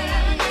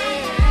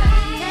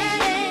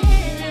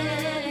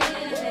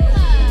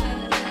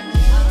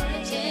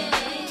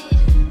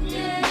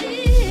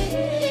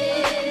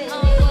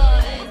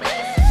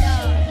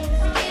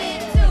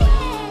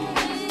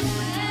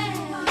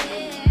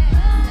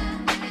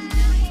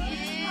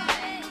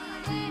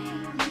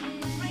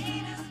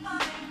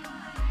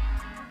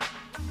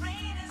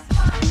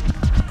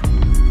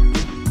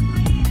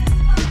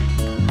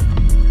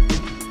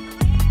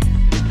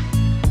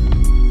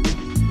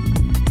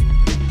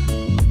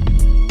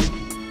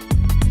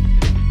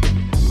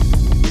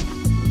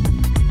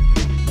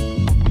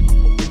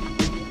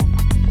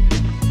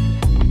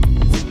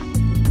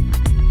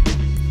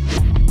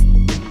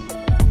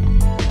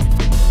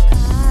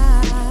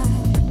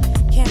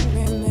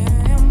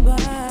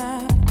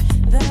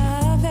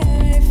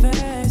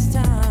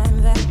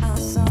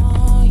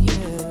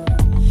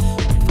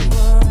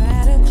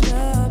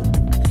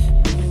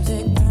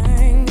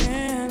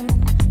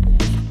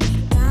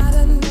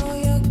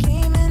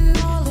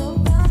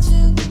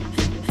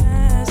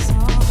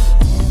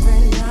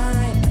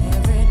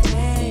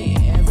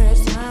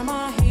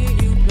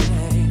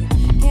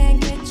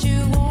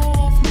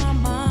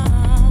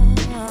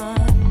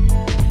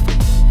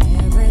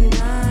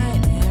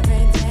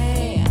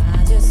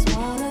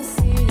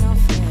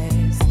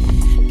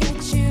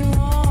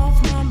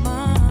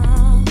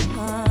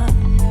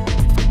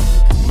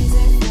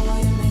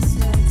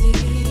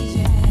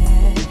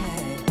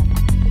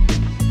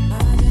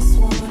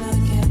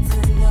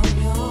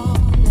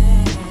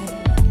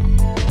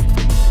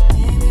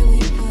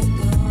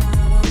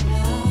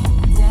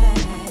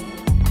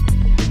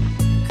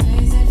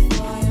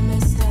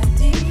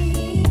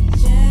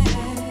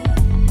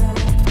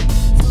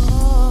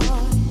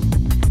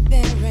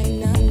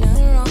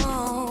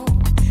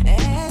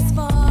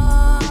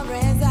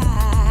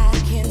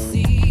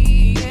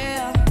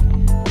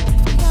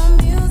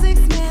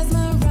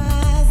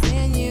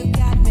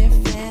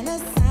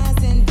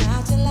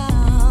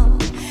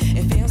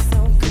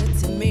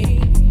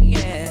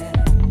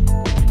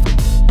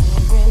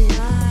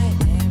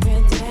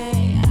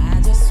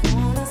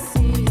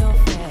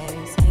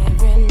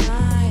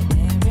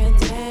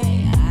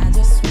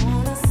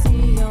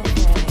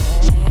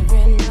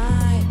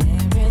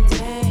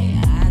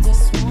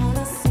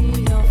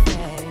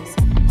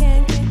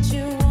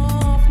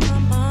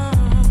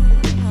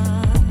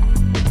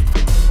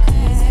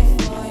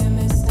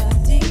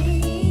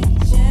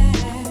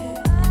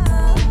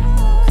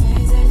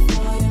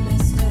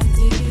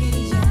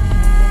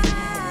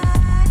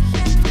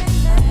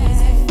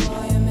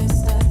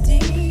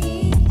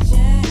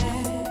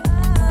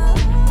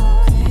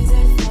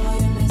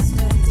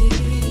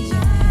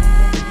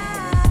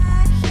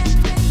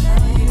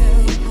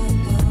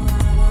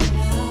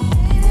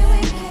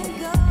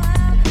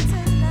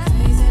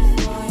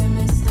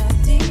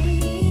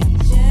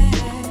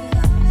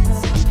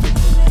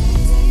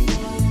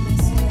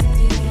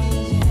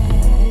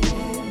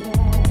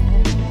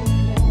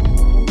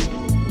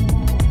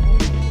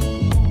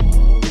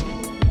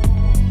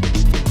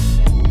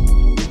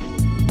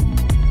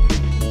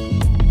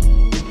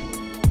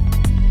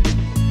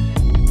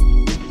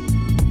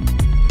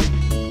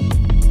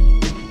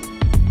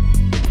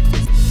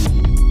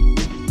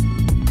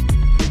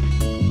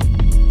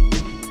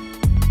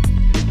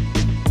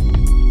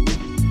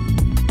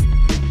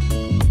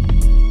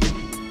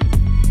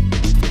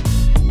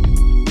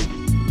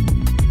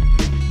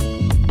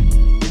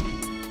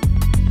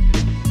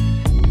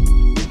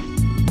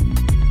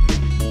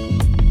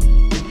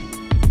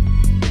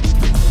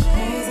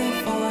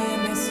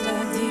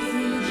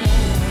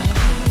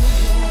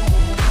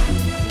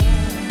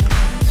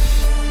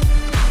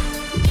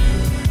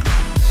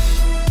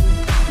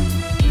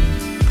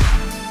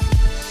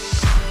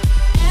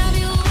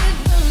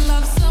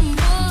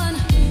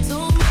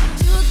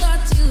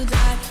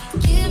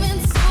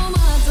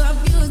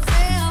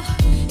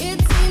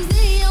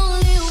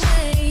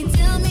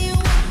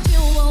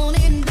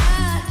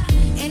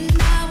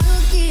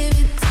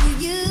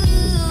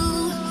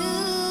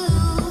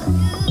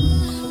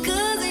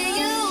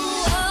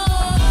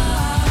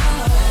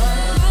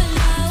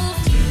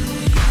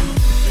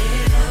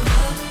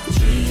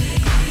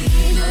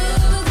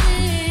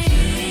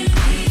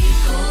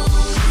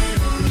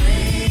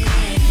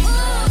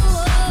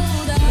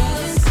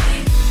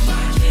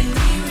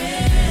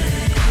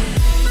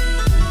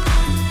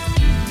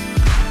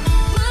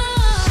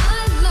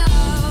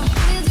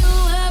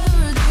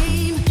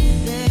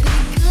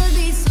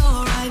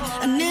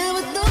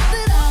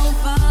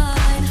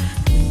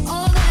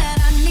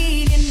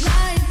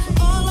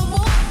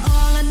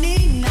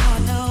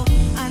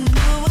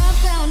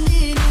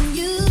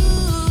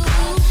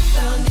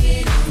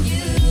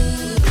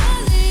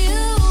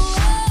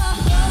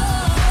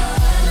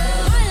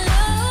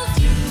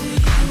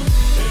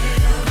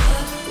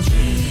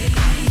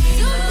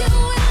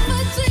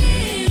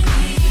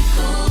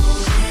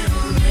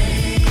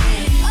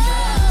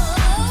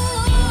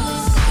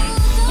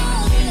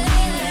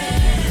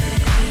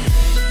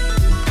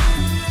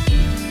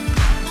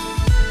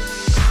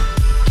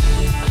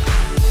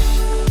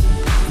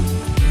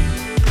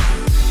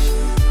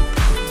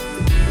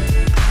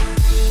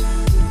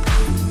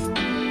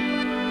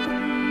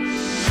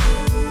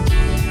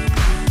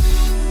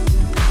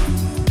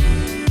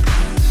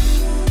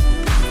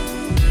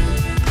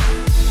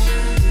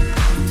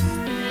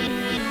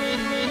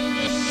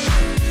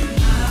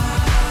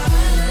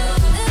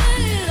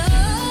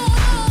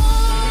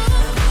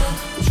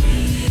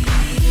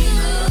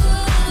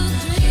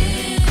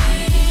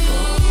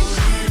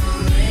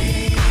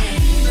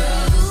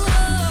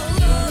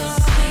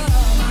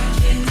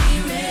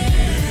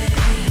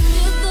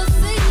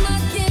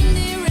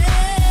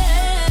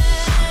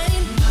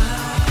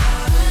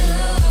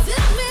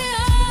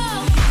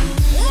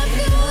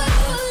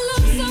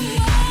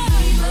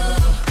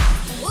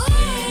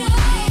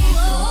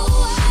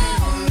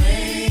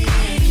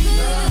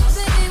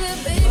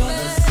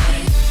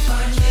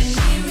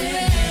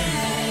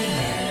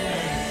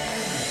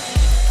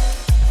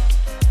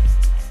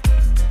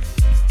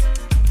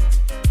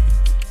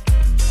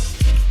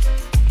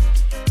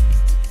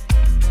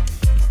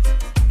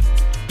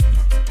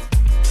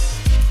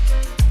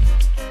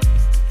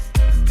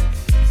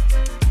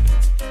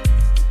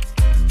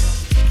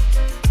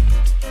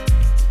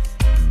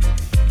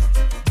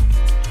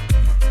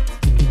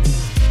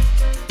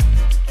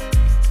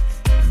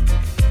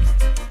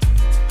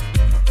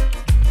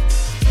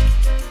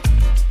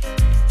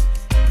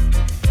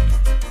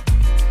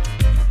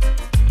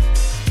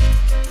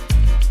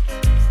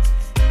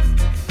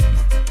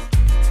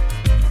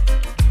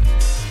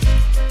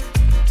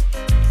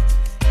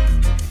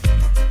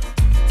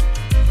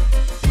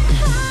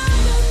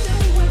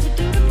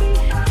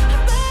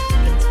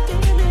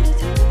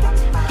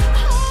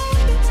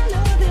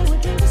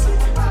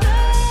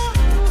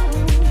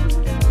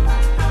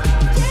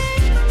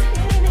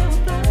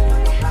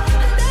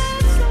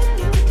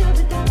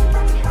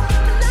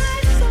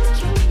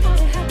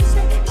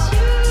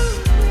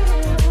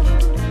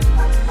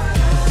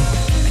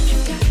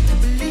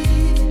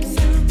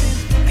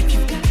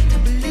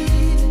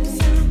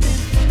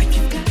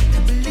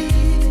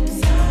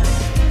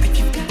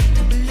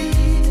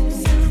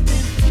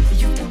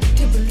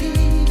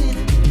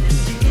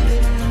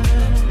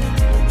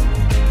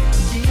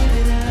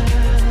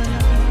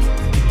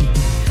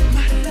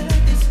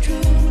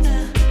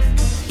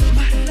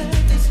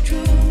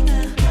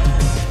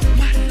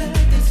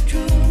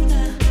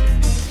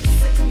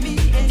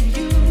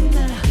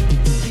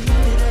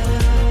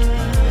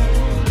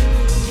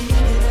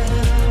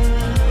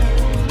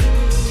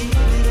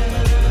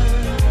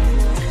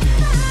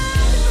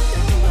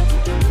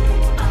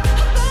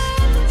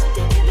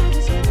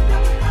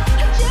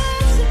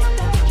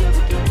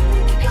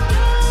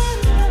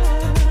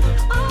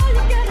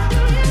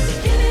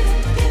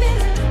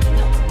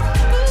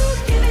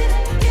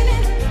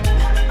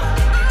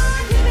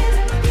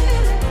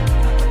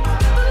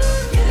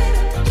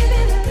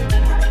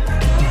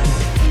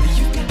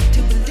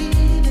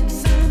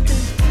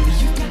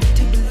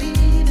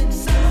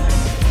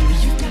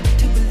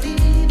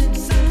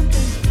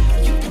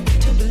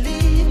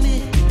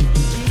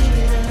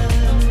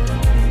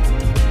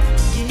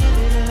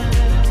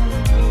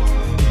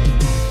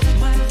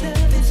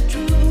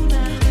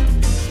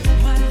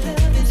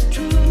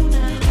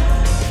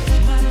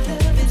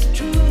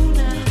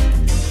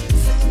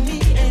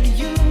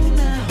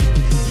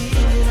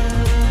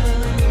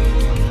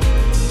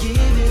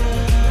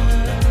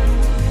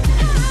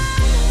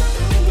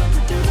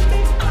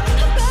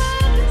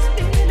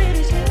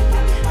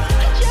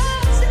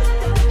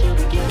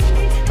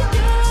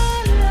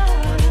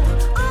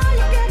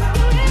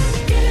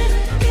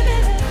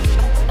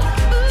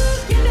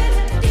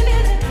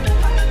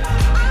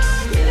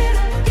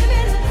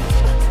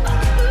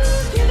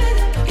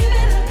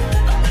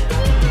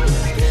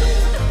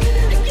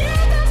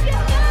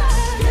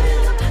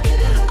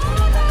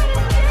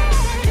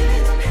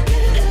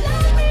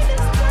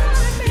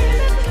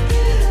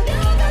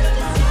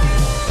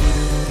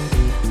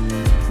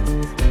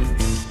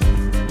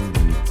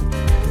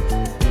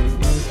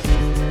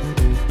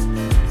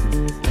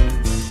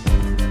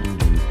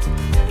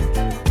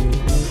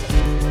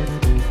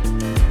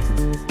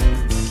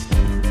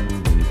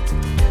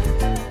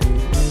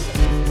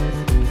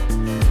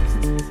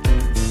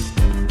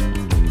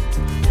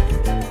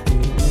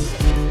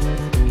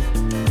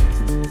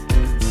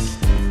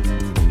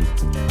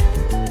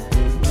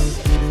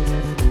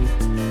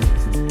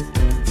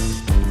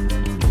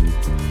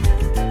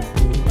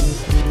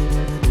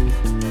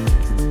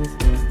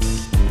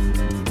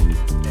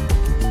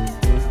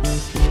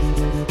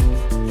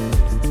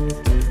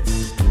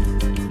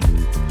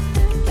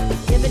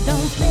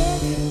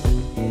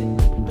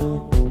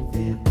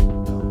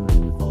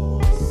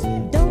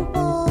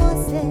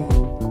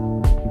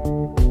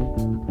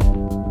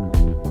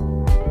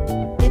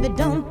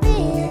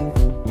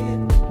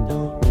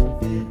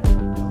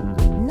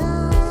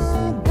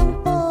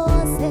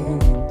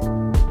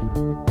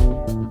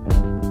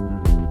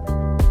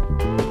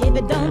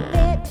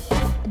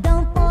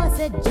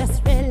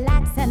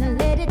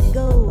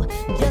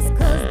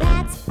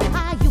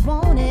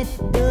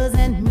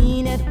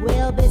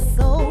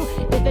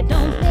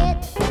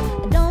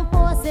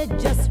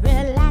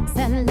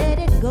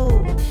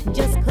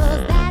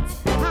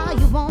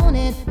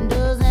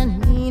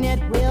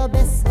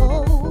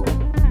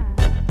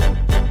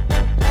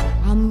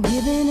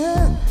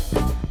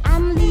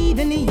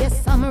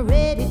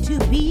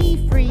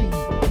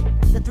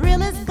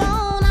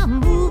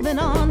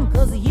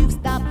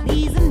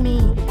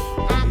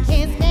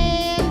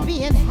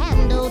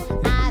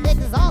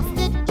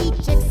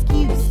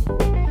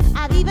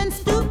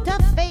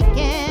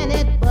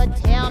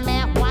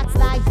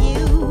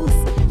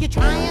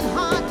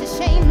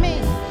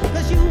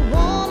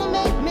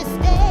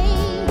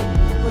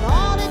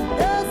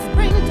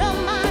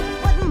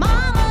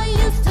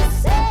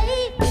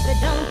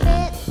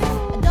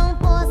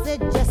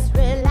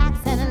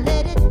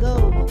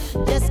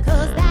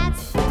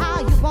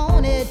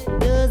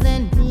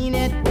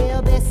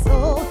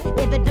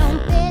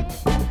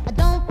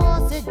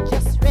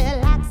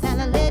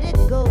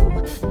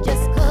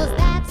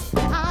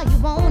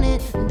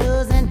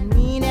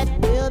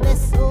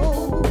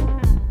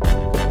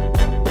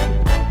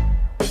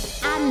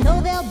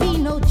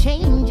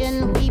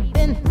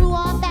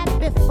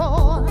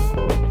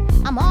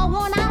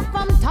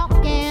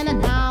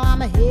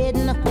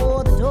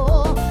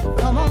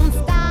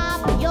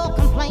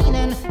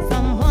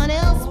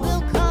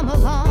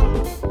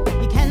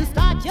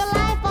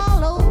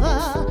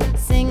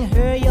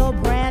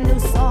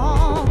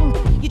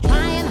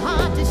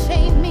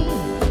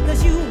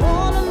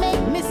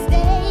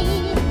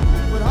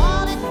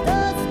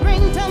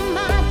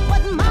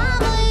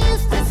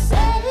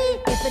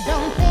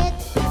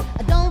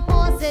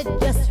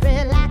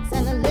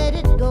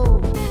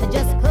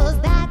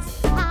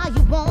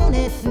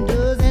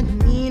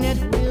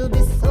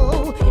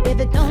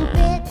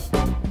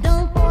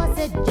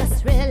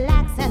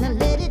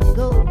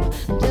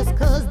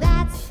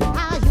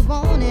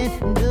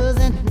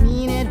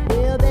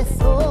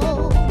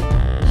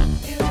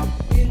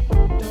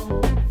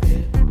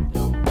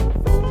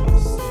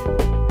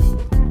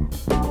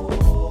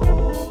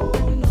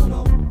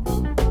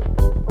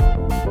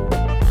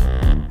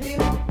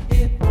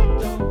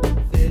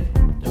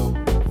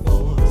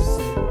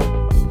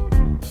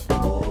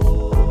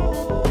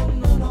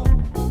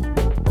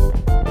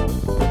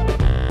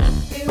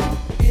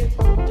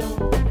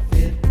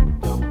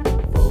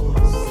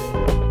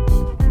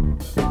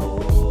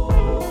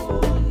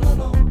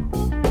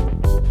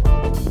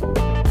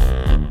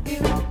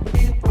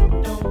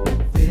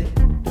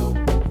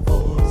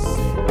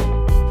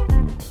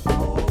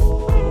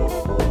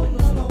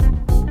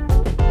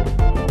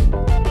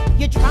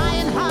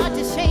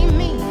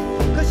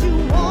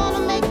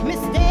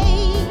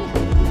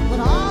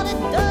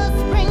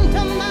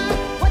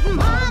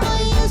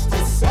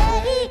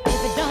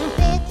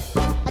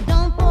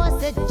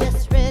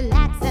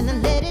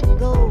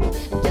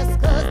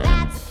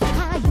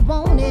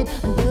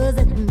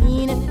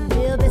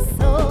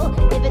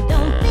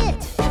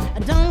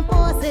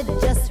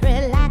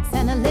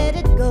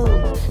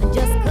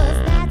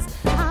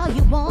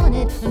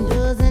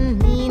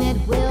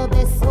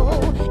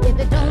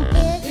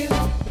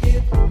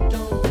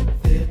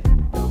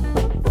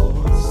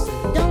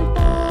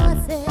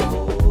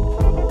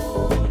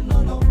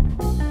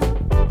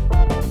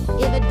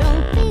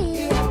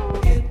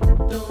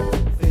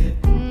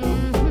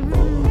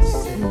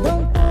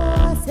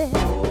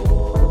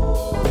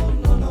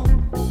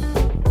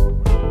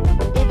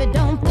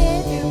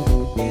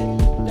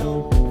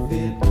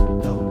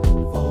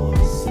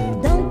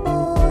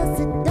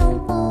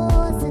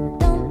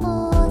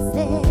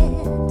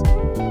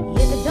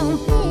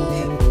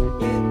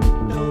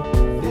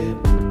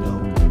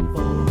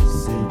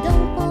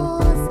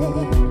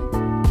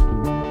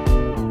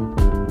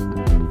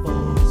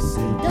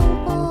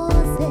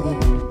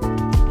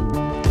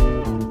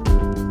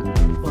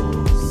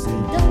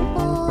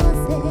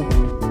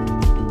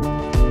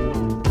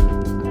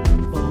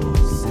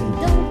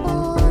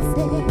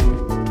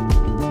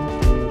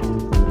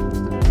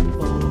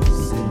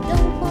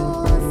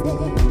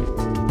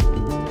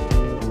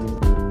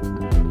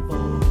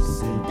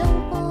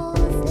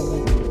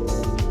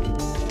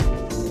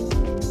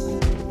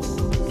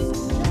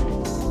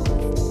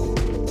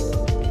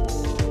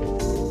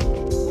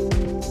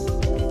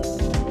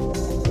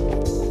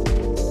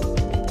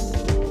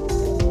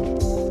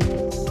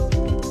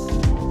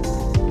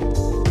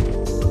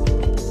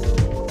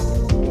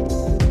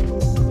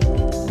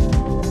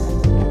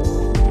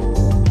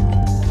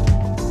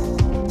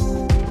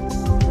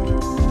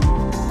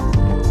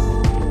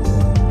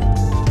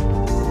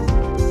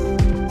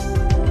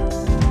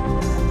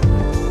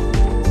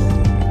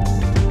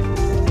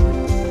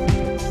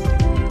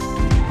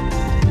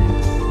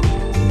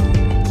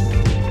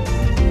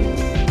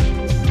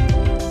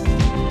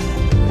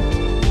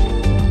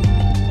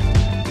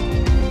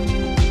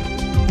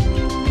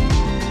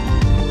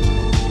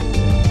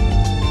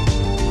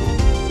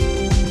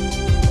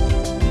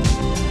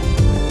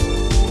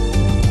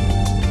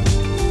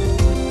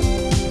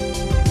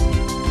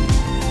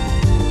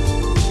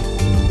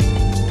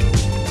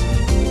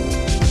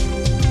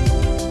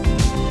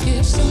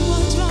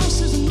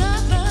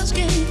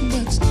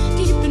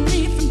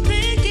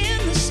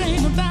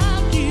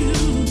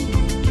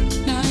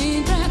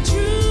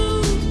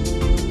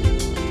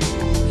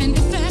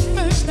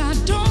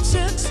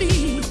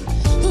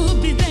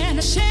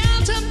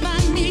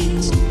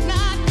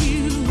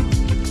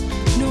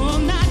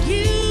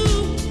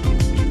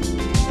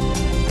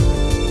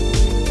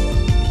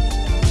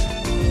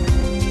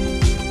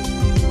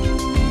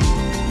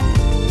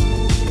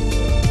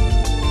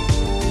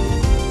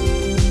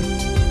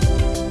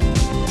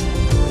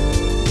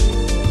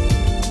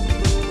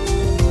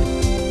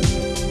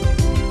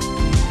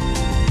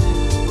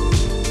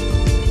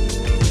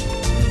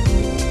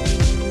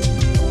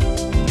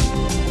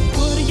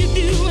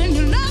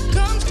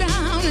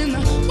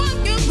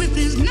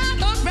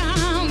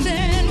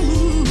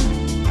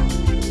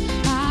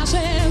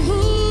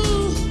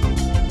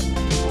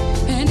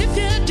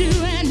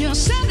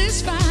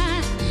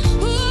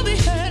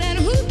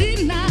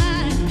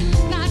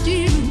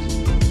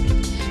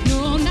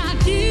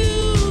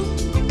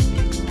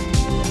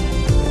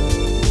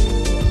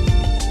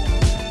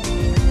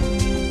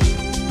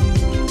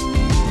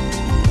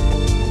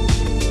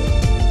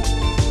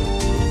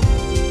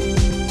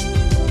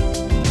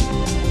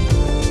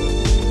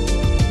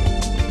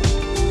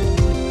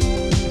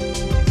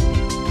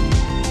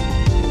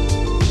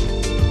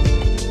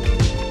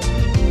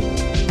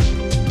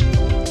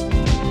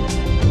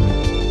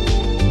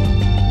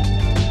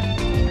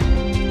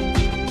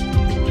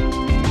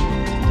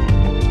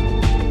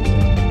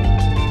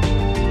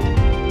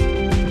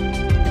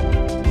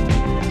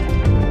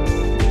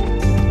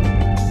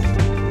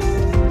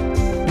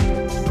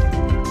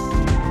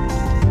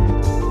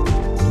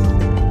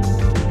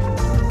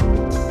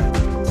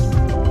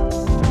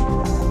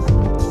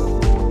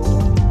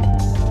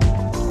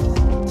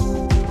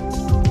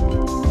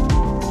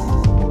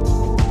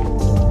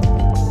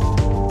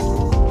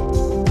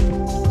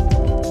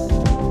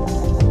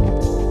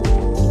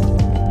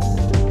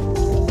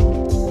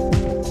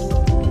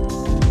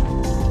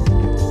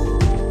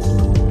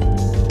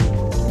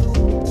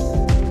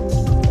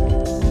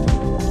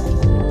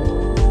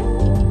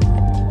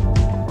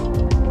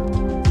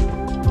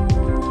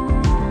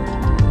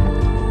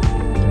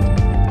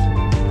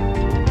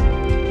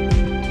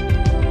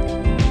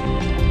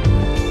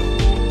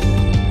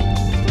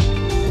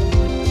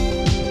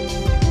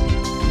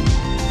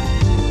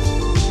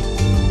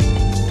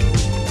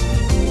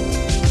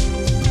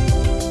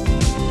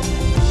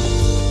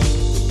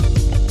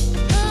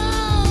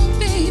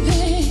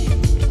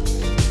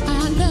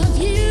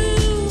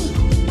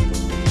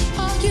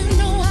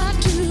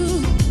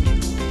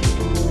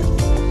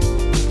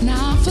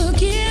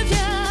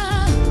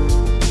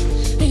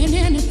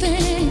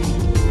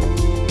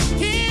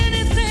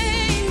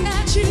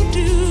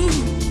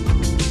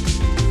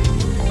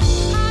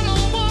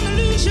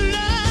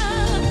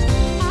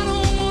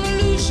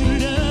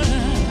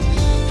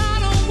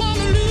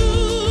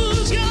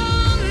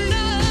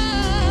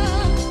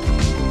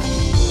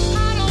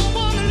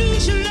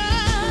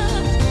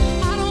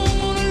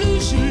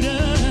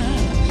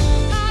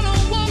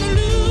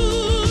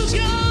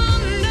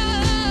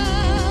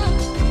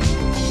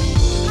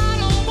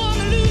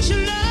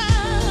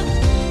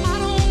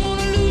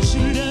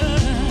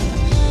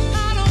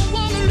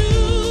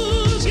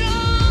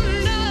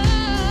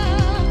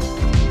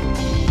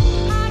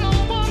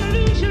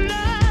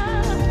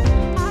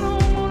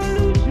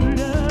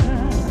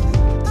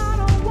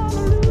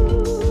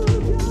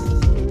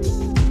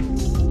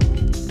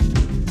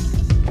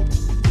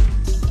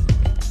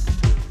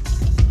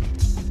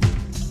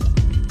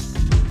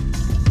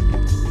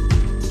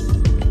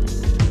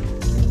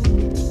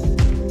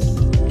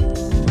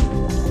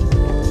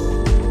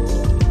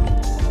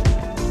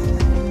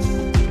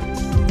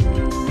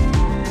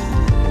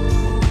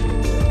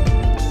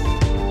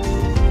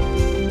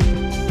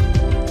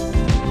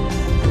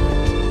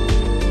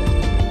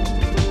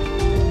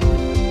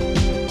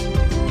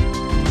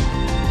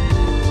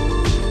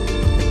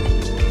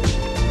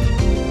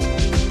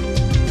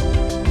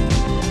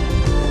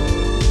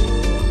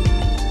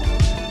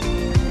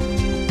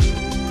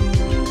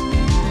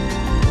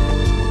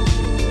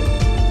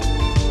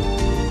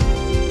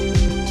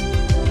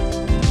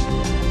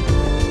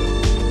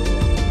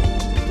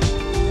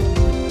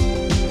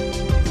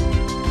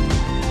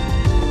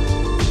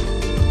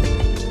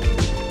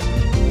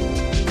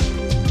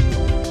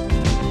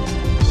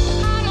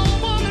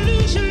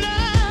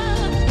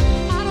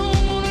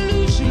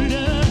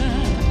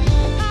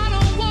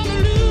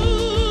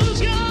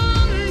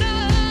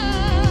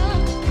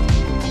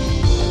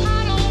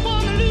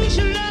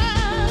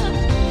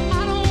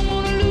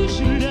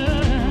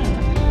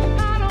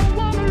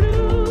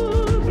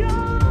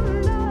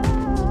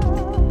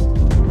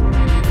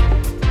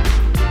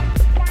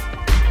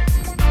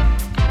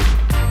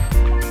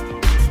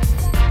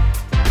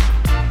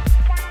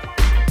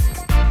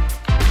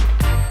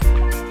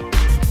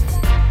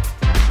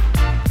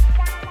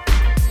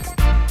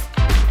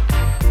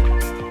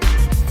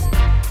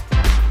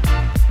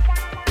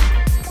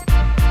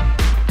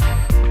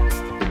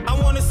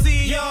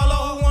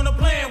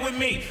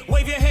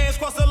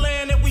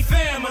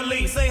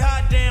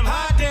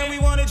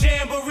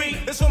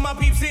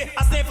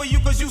I stand for you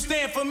cause you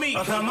stand for me.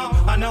 Come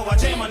on, I know I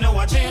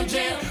jam,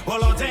 jam.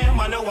 Well, oh damn,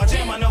 I know I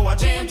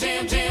jam,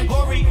 jam.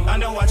 Corey, I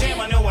know I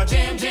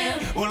jam, jam.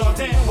 Well, oh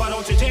damn, why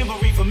don't you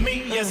jamboree for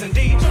me? Yes,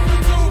 indeed.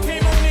 Platoon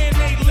came on in,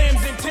 8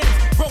 limbs and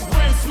tents. Broke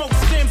rims, smoke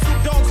stems, 2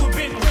 dogs with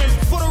bent rims.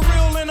 For the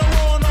real and the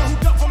raw, and all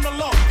who duck from the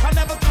law. I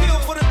never kill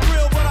for the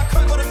thrill, but I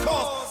cut for the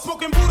cause.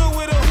 Smoking Buddha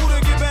with a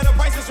hooter, get better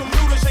prices from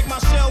Luda. Shake my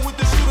shell with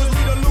the shooters,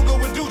 lead a Luger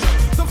with Duja.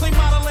 Some say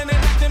modeling and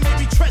acting,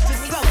 maybe treacherous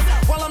selling.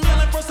 While I'm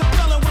yelling for some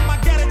felon with my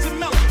gadget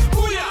melon.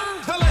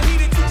 Booyah! Hella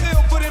heated, too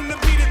ill for them to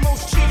beat it.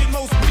 Most cheated,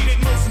 most beat it,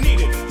 most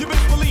needed. You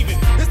best believe it.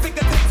 This thing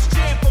that takes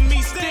jam for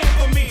me, stand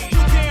for me.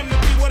 You damn to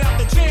be without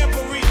the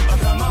jamboree.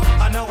 Come on,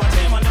 I know I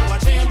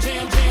jam,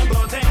 jam.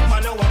 Blow damn, I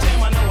know I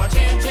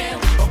jam.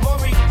 Oh,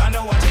 Corey, I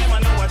know I jam.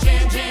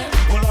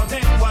 Well, oh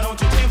damn, why don't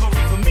you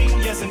jamboree for me?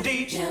 Yes,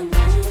 indeed.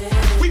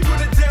 We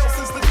put it down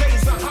since the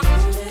days are hot.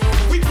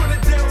 We put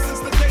it down since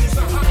the days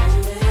are hot.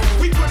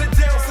 We put it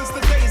down since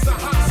the days are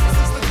hot.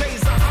 Since the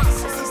days are hot.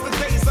 Since the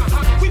days are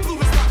hot. We blew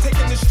the spot,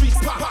 taking the streets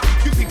pop.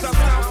 You peeped our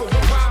style for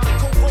a while and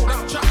go roll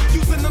out chop.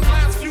 Using the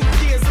last few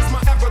years as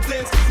my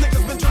evidence.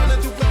 Niggas been trying to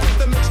duplicate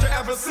the mixture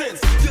ever since.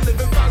 You live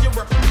and file, you're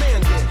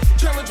reprimanded.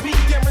 Challenge me,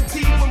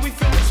 guaranteed. When we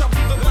finish, I'll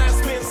be the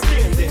last man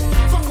standing.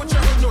 Fuck with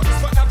your noise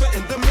forever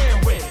in the man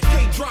win.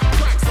 K-drop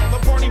tracks, all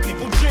the party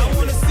people jam. I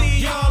wanna see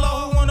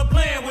y'all who wanna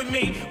plan with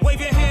me. Wave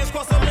your hands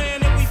across the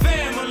land and we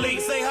family.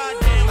 Say hot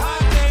damn,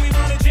 we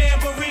wanna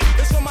jamboree.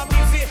 It's for my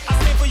peeps here. I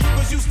stand for you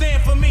cause you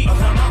stand for me.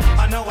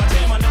 I know I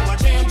jam.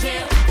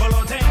 Well,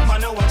 oh damn,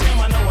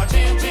 I know I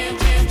jam.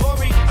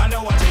 Corey, I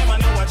know I jam.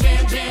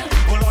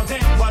 Well, oh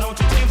damn, why don't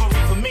you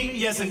jamboree for me?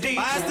 Yes, indeed.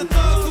 I asked the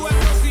thugs who have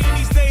mercy in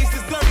these days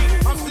is dirty.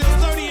 I'm still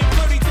sturdy and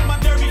flirty to my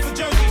derby for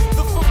Jersey.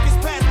 The focus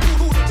past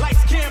boo-hooted,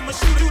 lights, camera,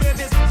 shooter.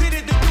 Just did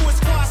it, the newest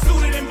squad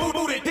suited and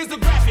booted. Here's the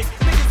graphic.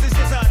 Niggas is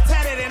just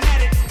tatted and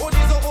at it. Or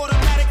there's an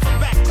automatic from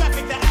back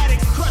traffic. The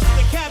addicts crush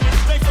the cabbage.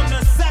 Straight from the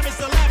savage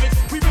to lavish.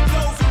 We been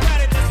those who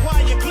rat it, that's why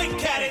you click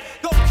at it.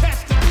 Go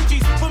catch the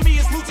Gucci's. For me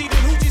it's Lucci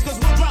then Hoochie's cause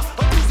we'll drop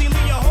a Uzi.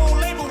 Leave your whole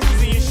label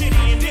woozy and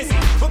shitty and dizzy.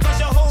 Because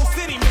your whole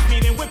city miss me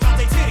then whip out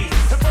they titties.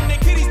 And from their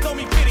kitties throw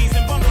me pitties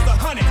and bundles of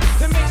honey.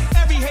 That makes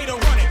every hater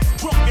run it.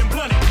 Drunk and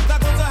blunted. Not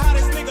go to how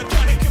this nigga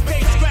done it. Your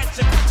pay scratch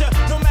your gotcha.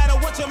 No matter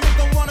what you make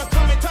them wanna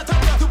come and touch.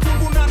 The boom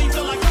boom naughty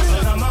till like us.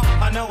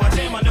 I know I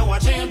jam.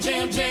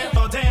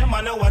 Oh damn,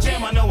 I know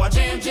I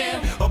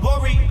jam. Oh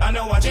Bori, I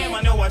know I jam.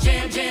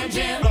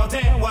 Oh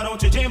damn, why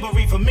don't you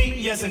jamboree for me?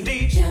 Yes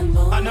indeed.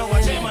 I know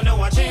I jam. Well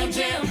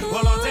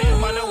oh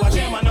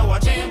damn, I know I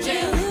jam.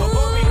 Oh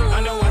Bori,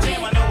 I know I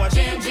jam.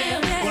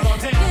 Well oh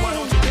damn, why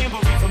don't you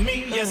jamboree for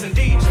me? Yes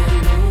indeed.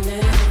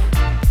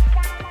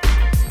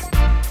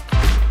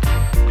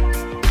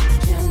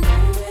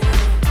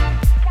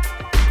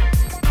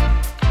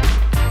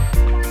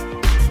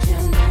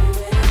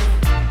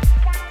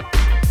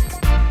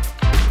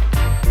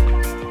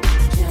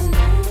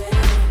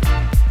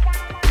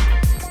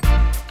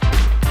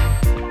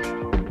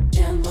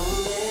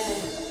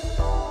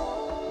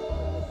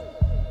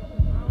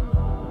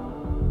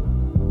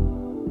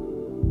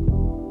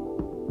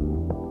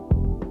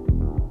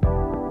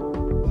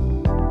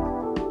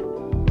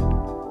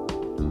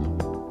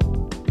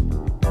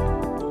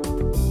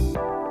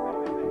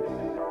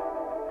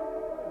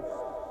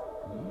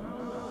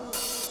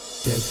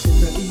 Let's hit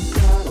the east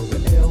side of the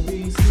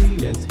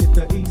LBC. Let's hit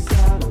the east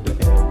side of the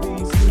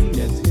LBC.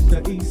 Let's hit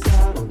the east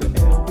side of the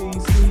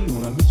LBC.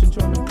 On a mission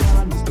trying to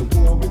find Mr.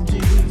 Warren G.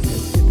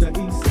 Let's hit the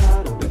east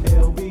side of the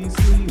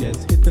LBC.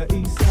 Let's hit the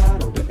east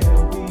side of the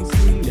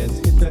LBC. Let's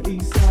hit the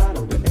east side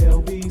of the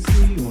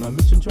LBC. On a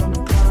mission trying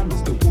to find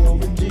Mr.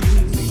 Warren G.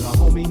 See my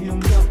homie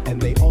hemmed up and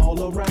they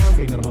all around.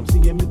 Ain't none of them see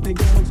him if they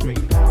going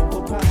straight pound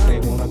for pound. They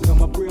wanna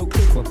come up real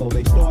quick before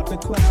they start to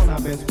clown. I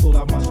best pull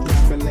out my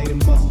strap and lay them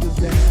busters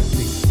down.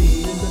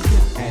 16 in the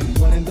clip and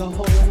one in the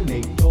hole.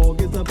 Nate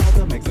Dogg is about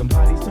to make some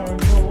bodies turn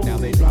cold. Now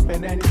they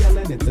dropping and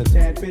yelling, it's a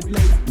tad bit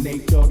late.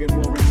 Nate Dogg and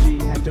Warren G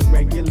had to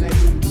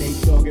regulate.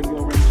 Nate Dogg and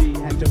Warren G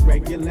had to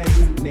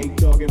regulate. Nate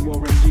Dogg and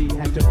Warren G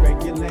had to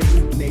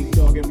regulate. Nate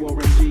Dogg and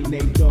Warren G.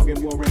 Nate Dogg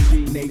and Warren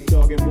G. Nate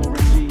Dogg and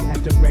Warren G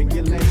had to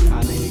regulate.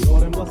 I laid all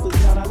them busters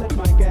down, I let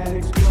my gat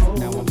explode.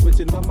 Now I'm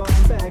switching my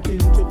mind back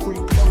into freak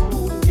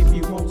mode. If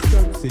you won't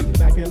skirt, sit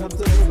back and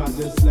observe. I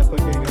just left a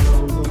gang of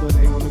hoes over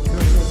there on the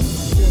curb.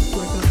 Just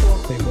like I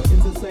thought they were in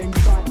the same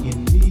spot,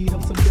 in need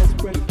of some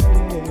desperate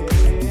help.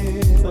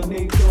 The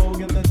Nate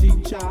Dogg and the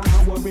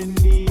G-Child were in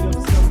need of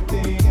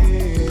something.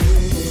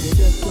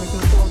 Just like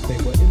I thought they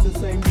were in the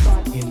same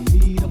spot, in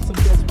need of some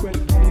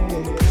desperate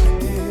help.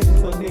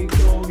 The Nate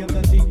Dogg and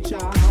the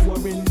G-Child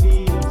were in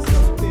need of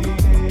something.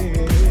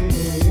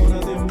 One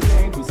of them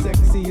names was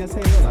sexy as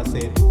hell. I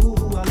said,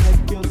 ooh, I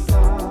like your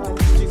side.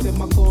 She said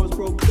my chords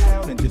broke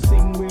down and just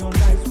sing real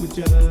nice with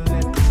you.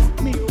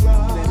 Let me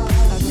ride.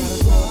 I got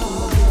a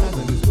ride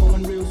and it's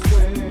going real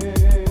swell.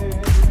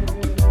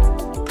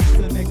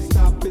 The next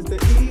stop is the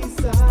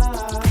east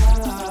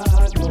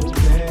side motel.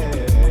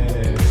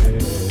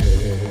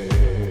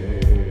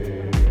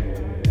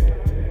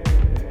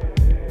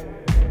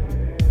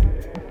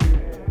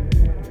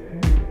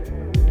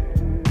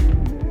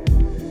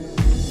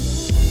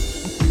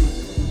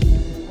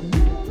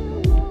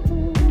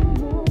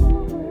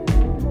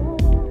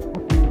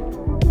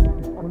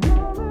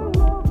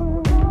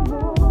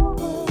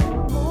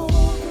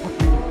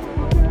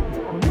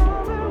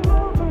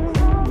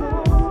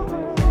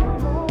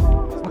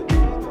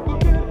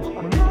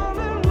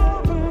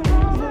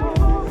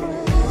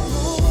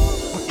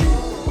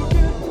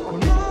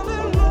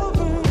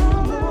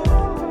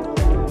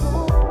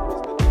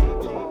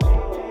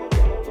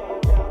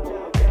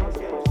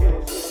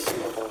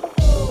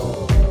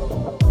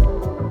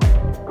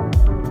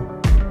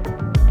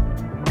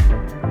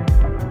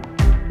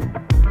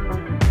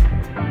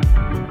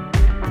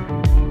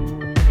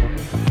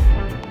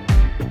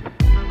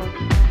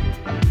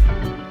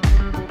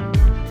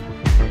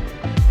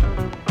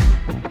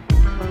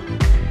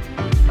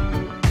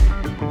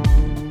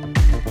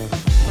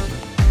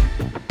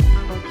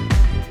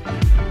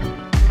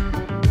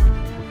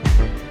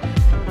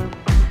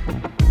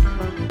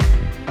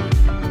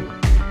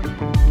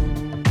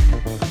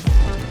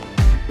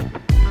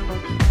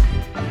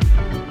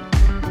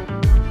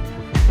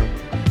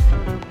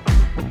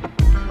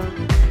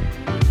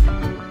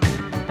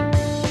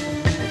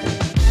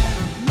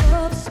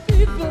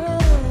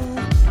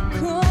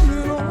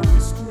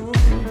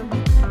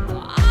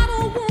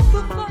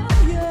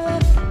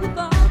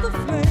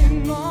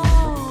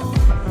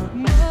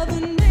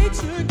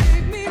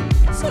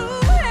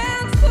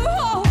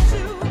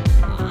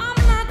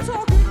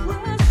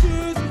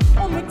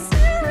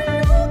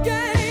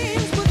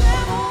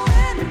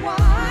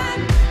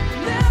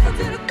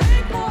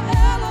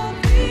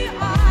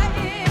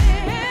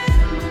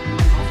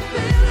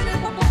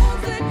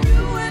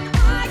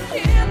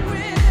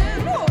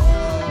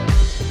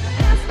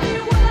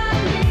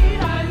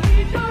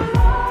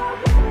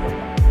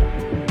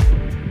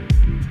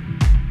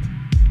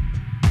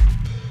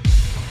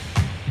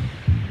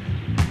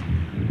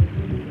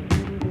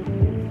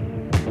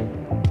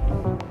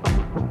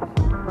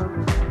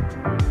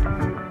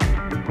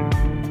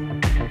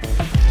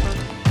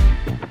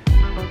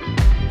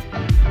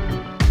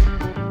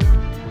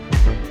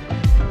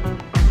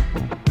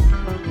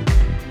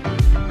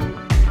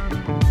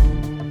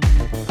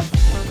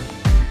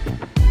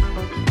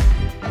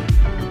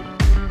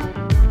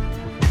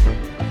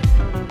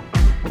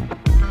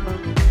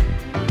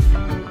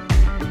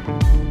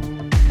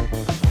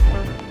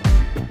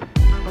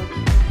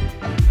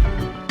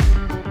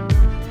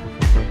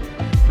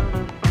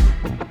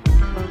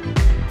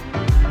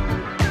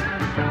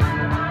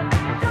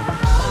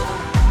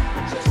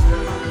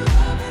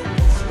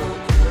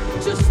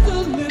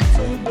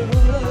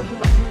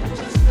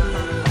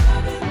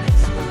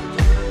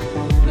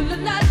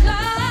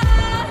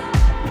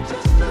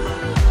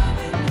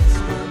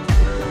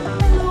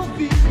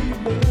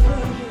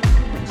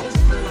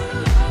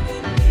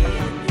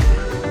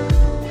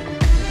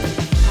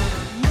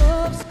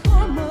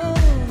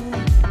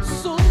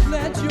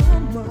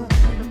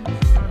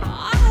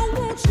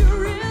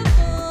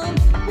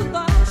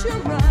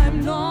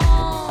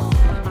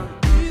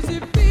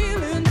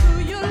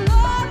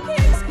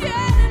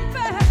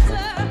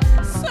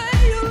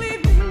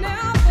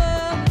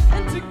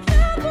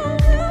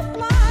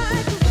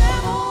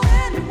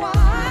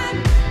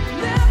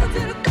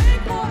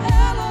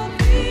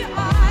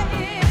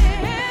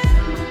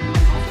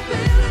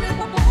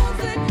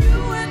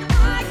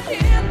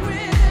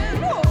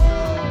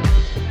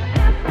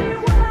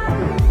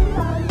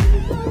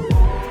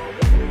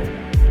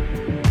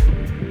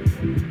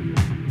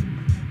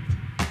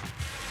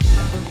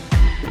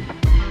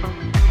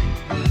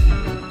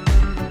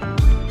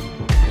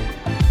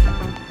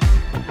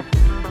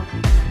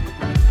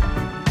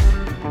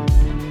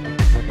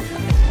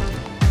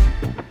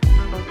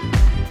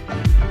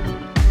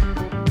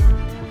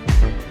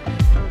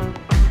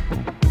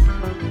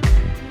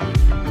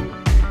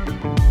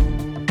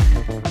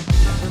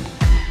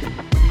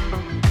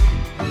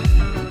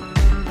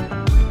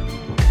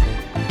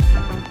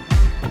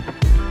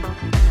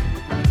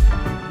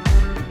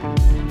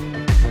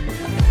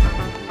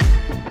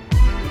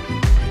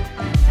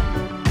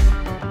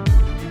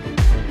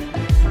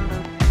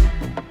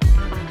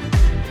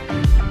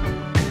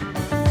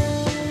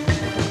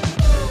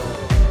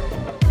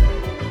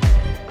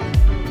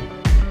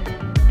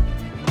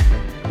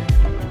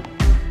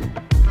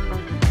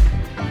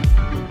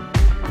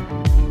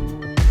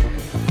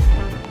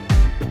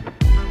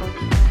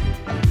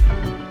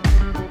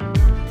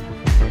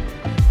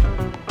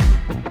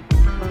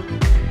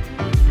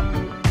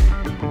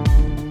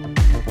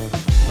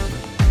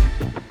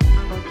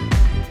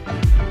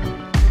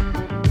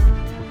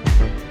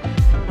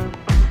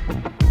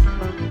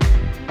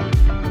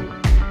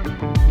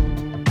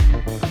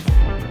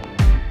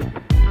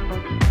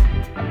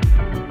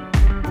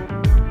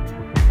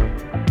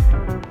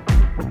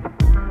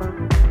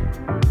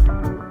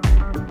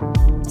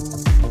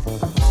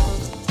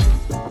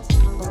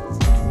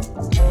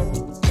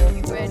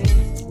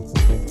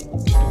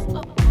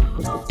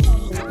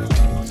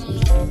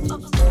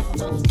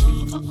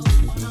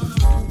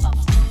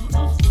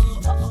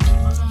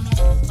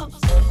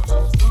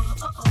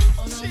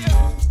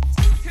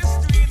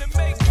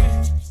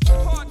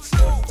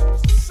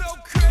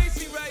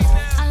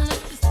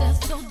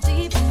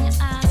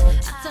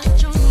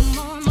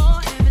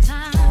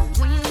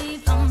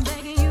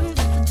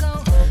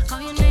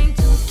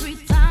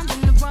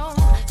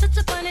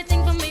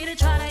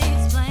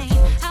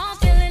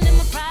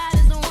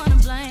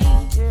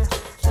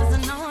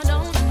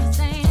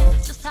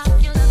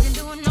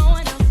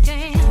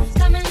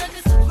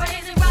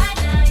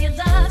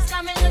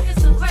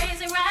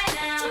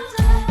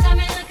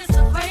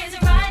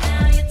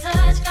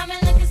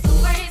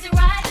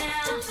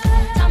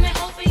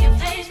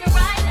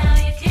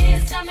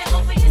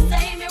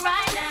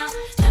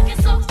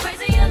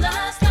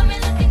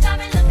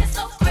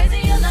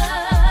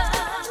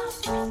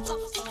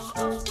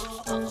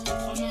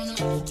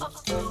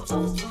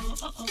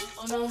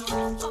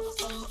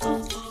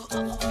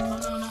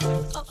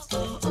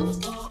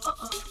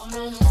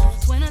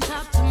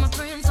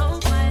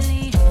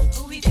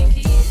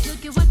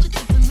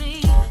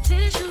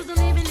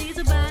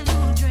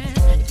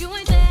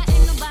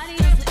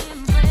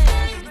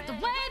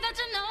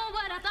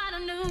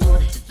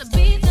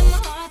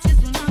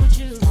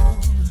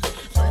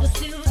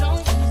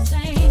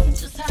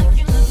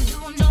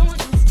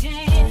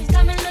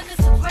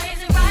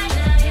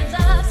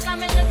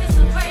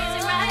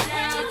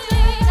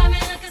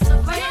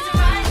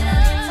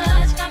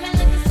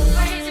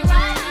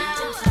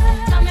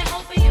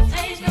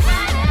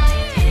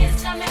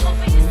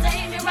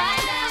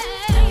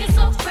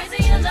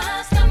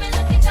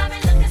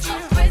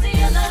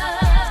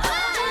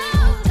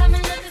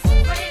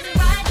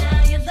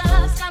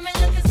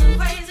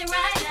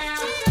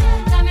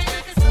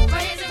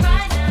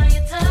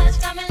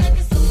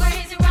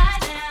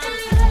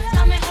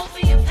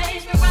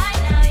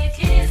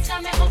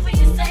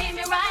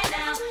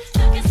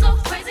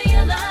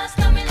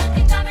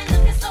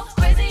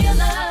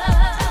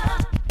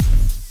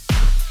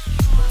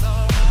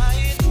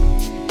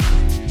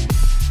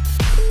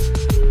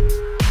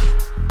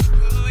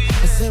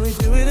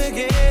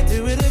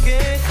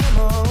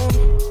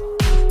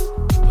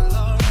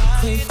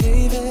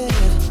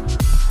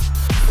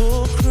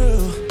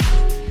 crew.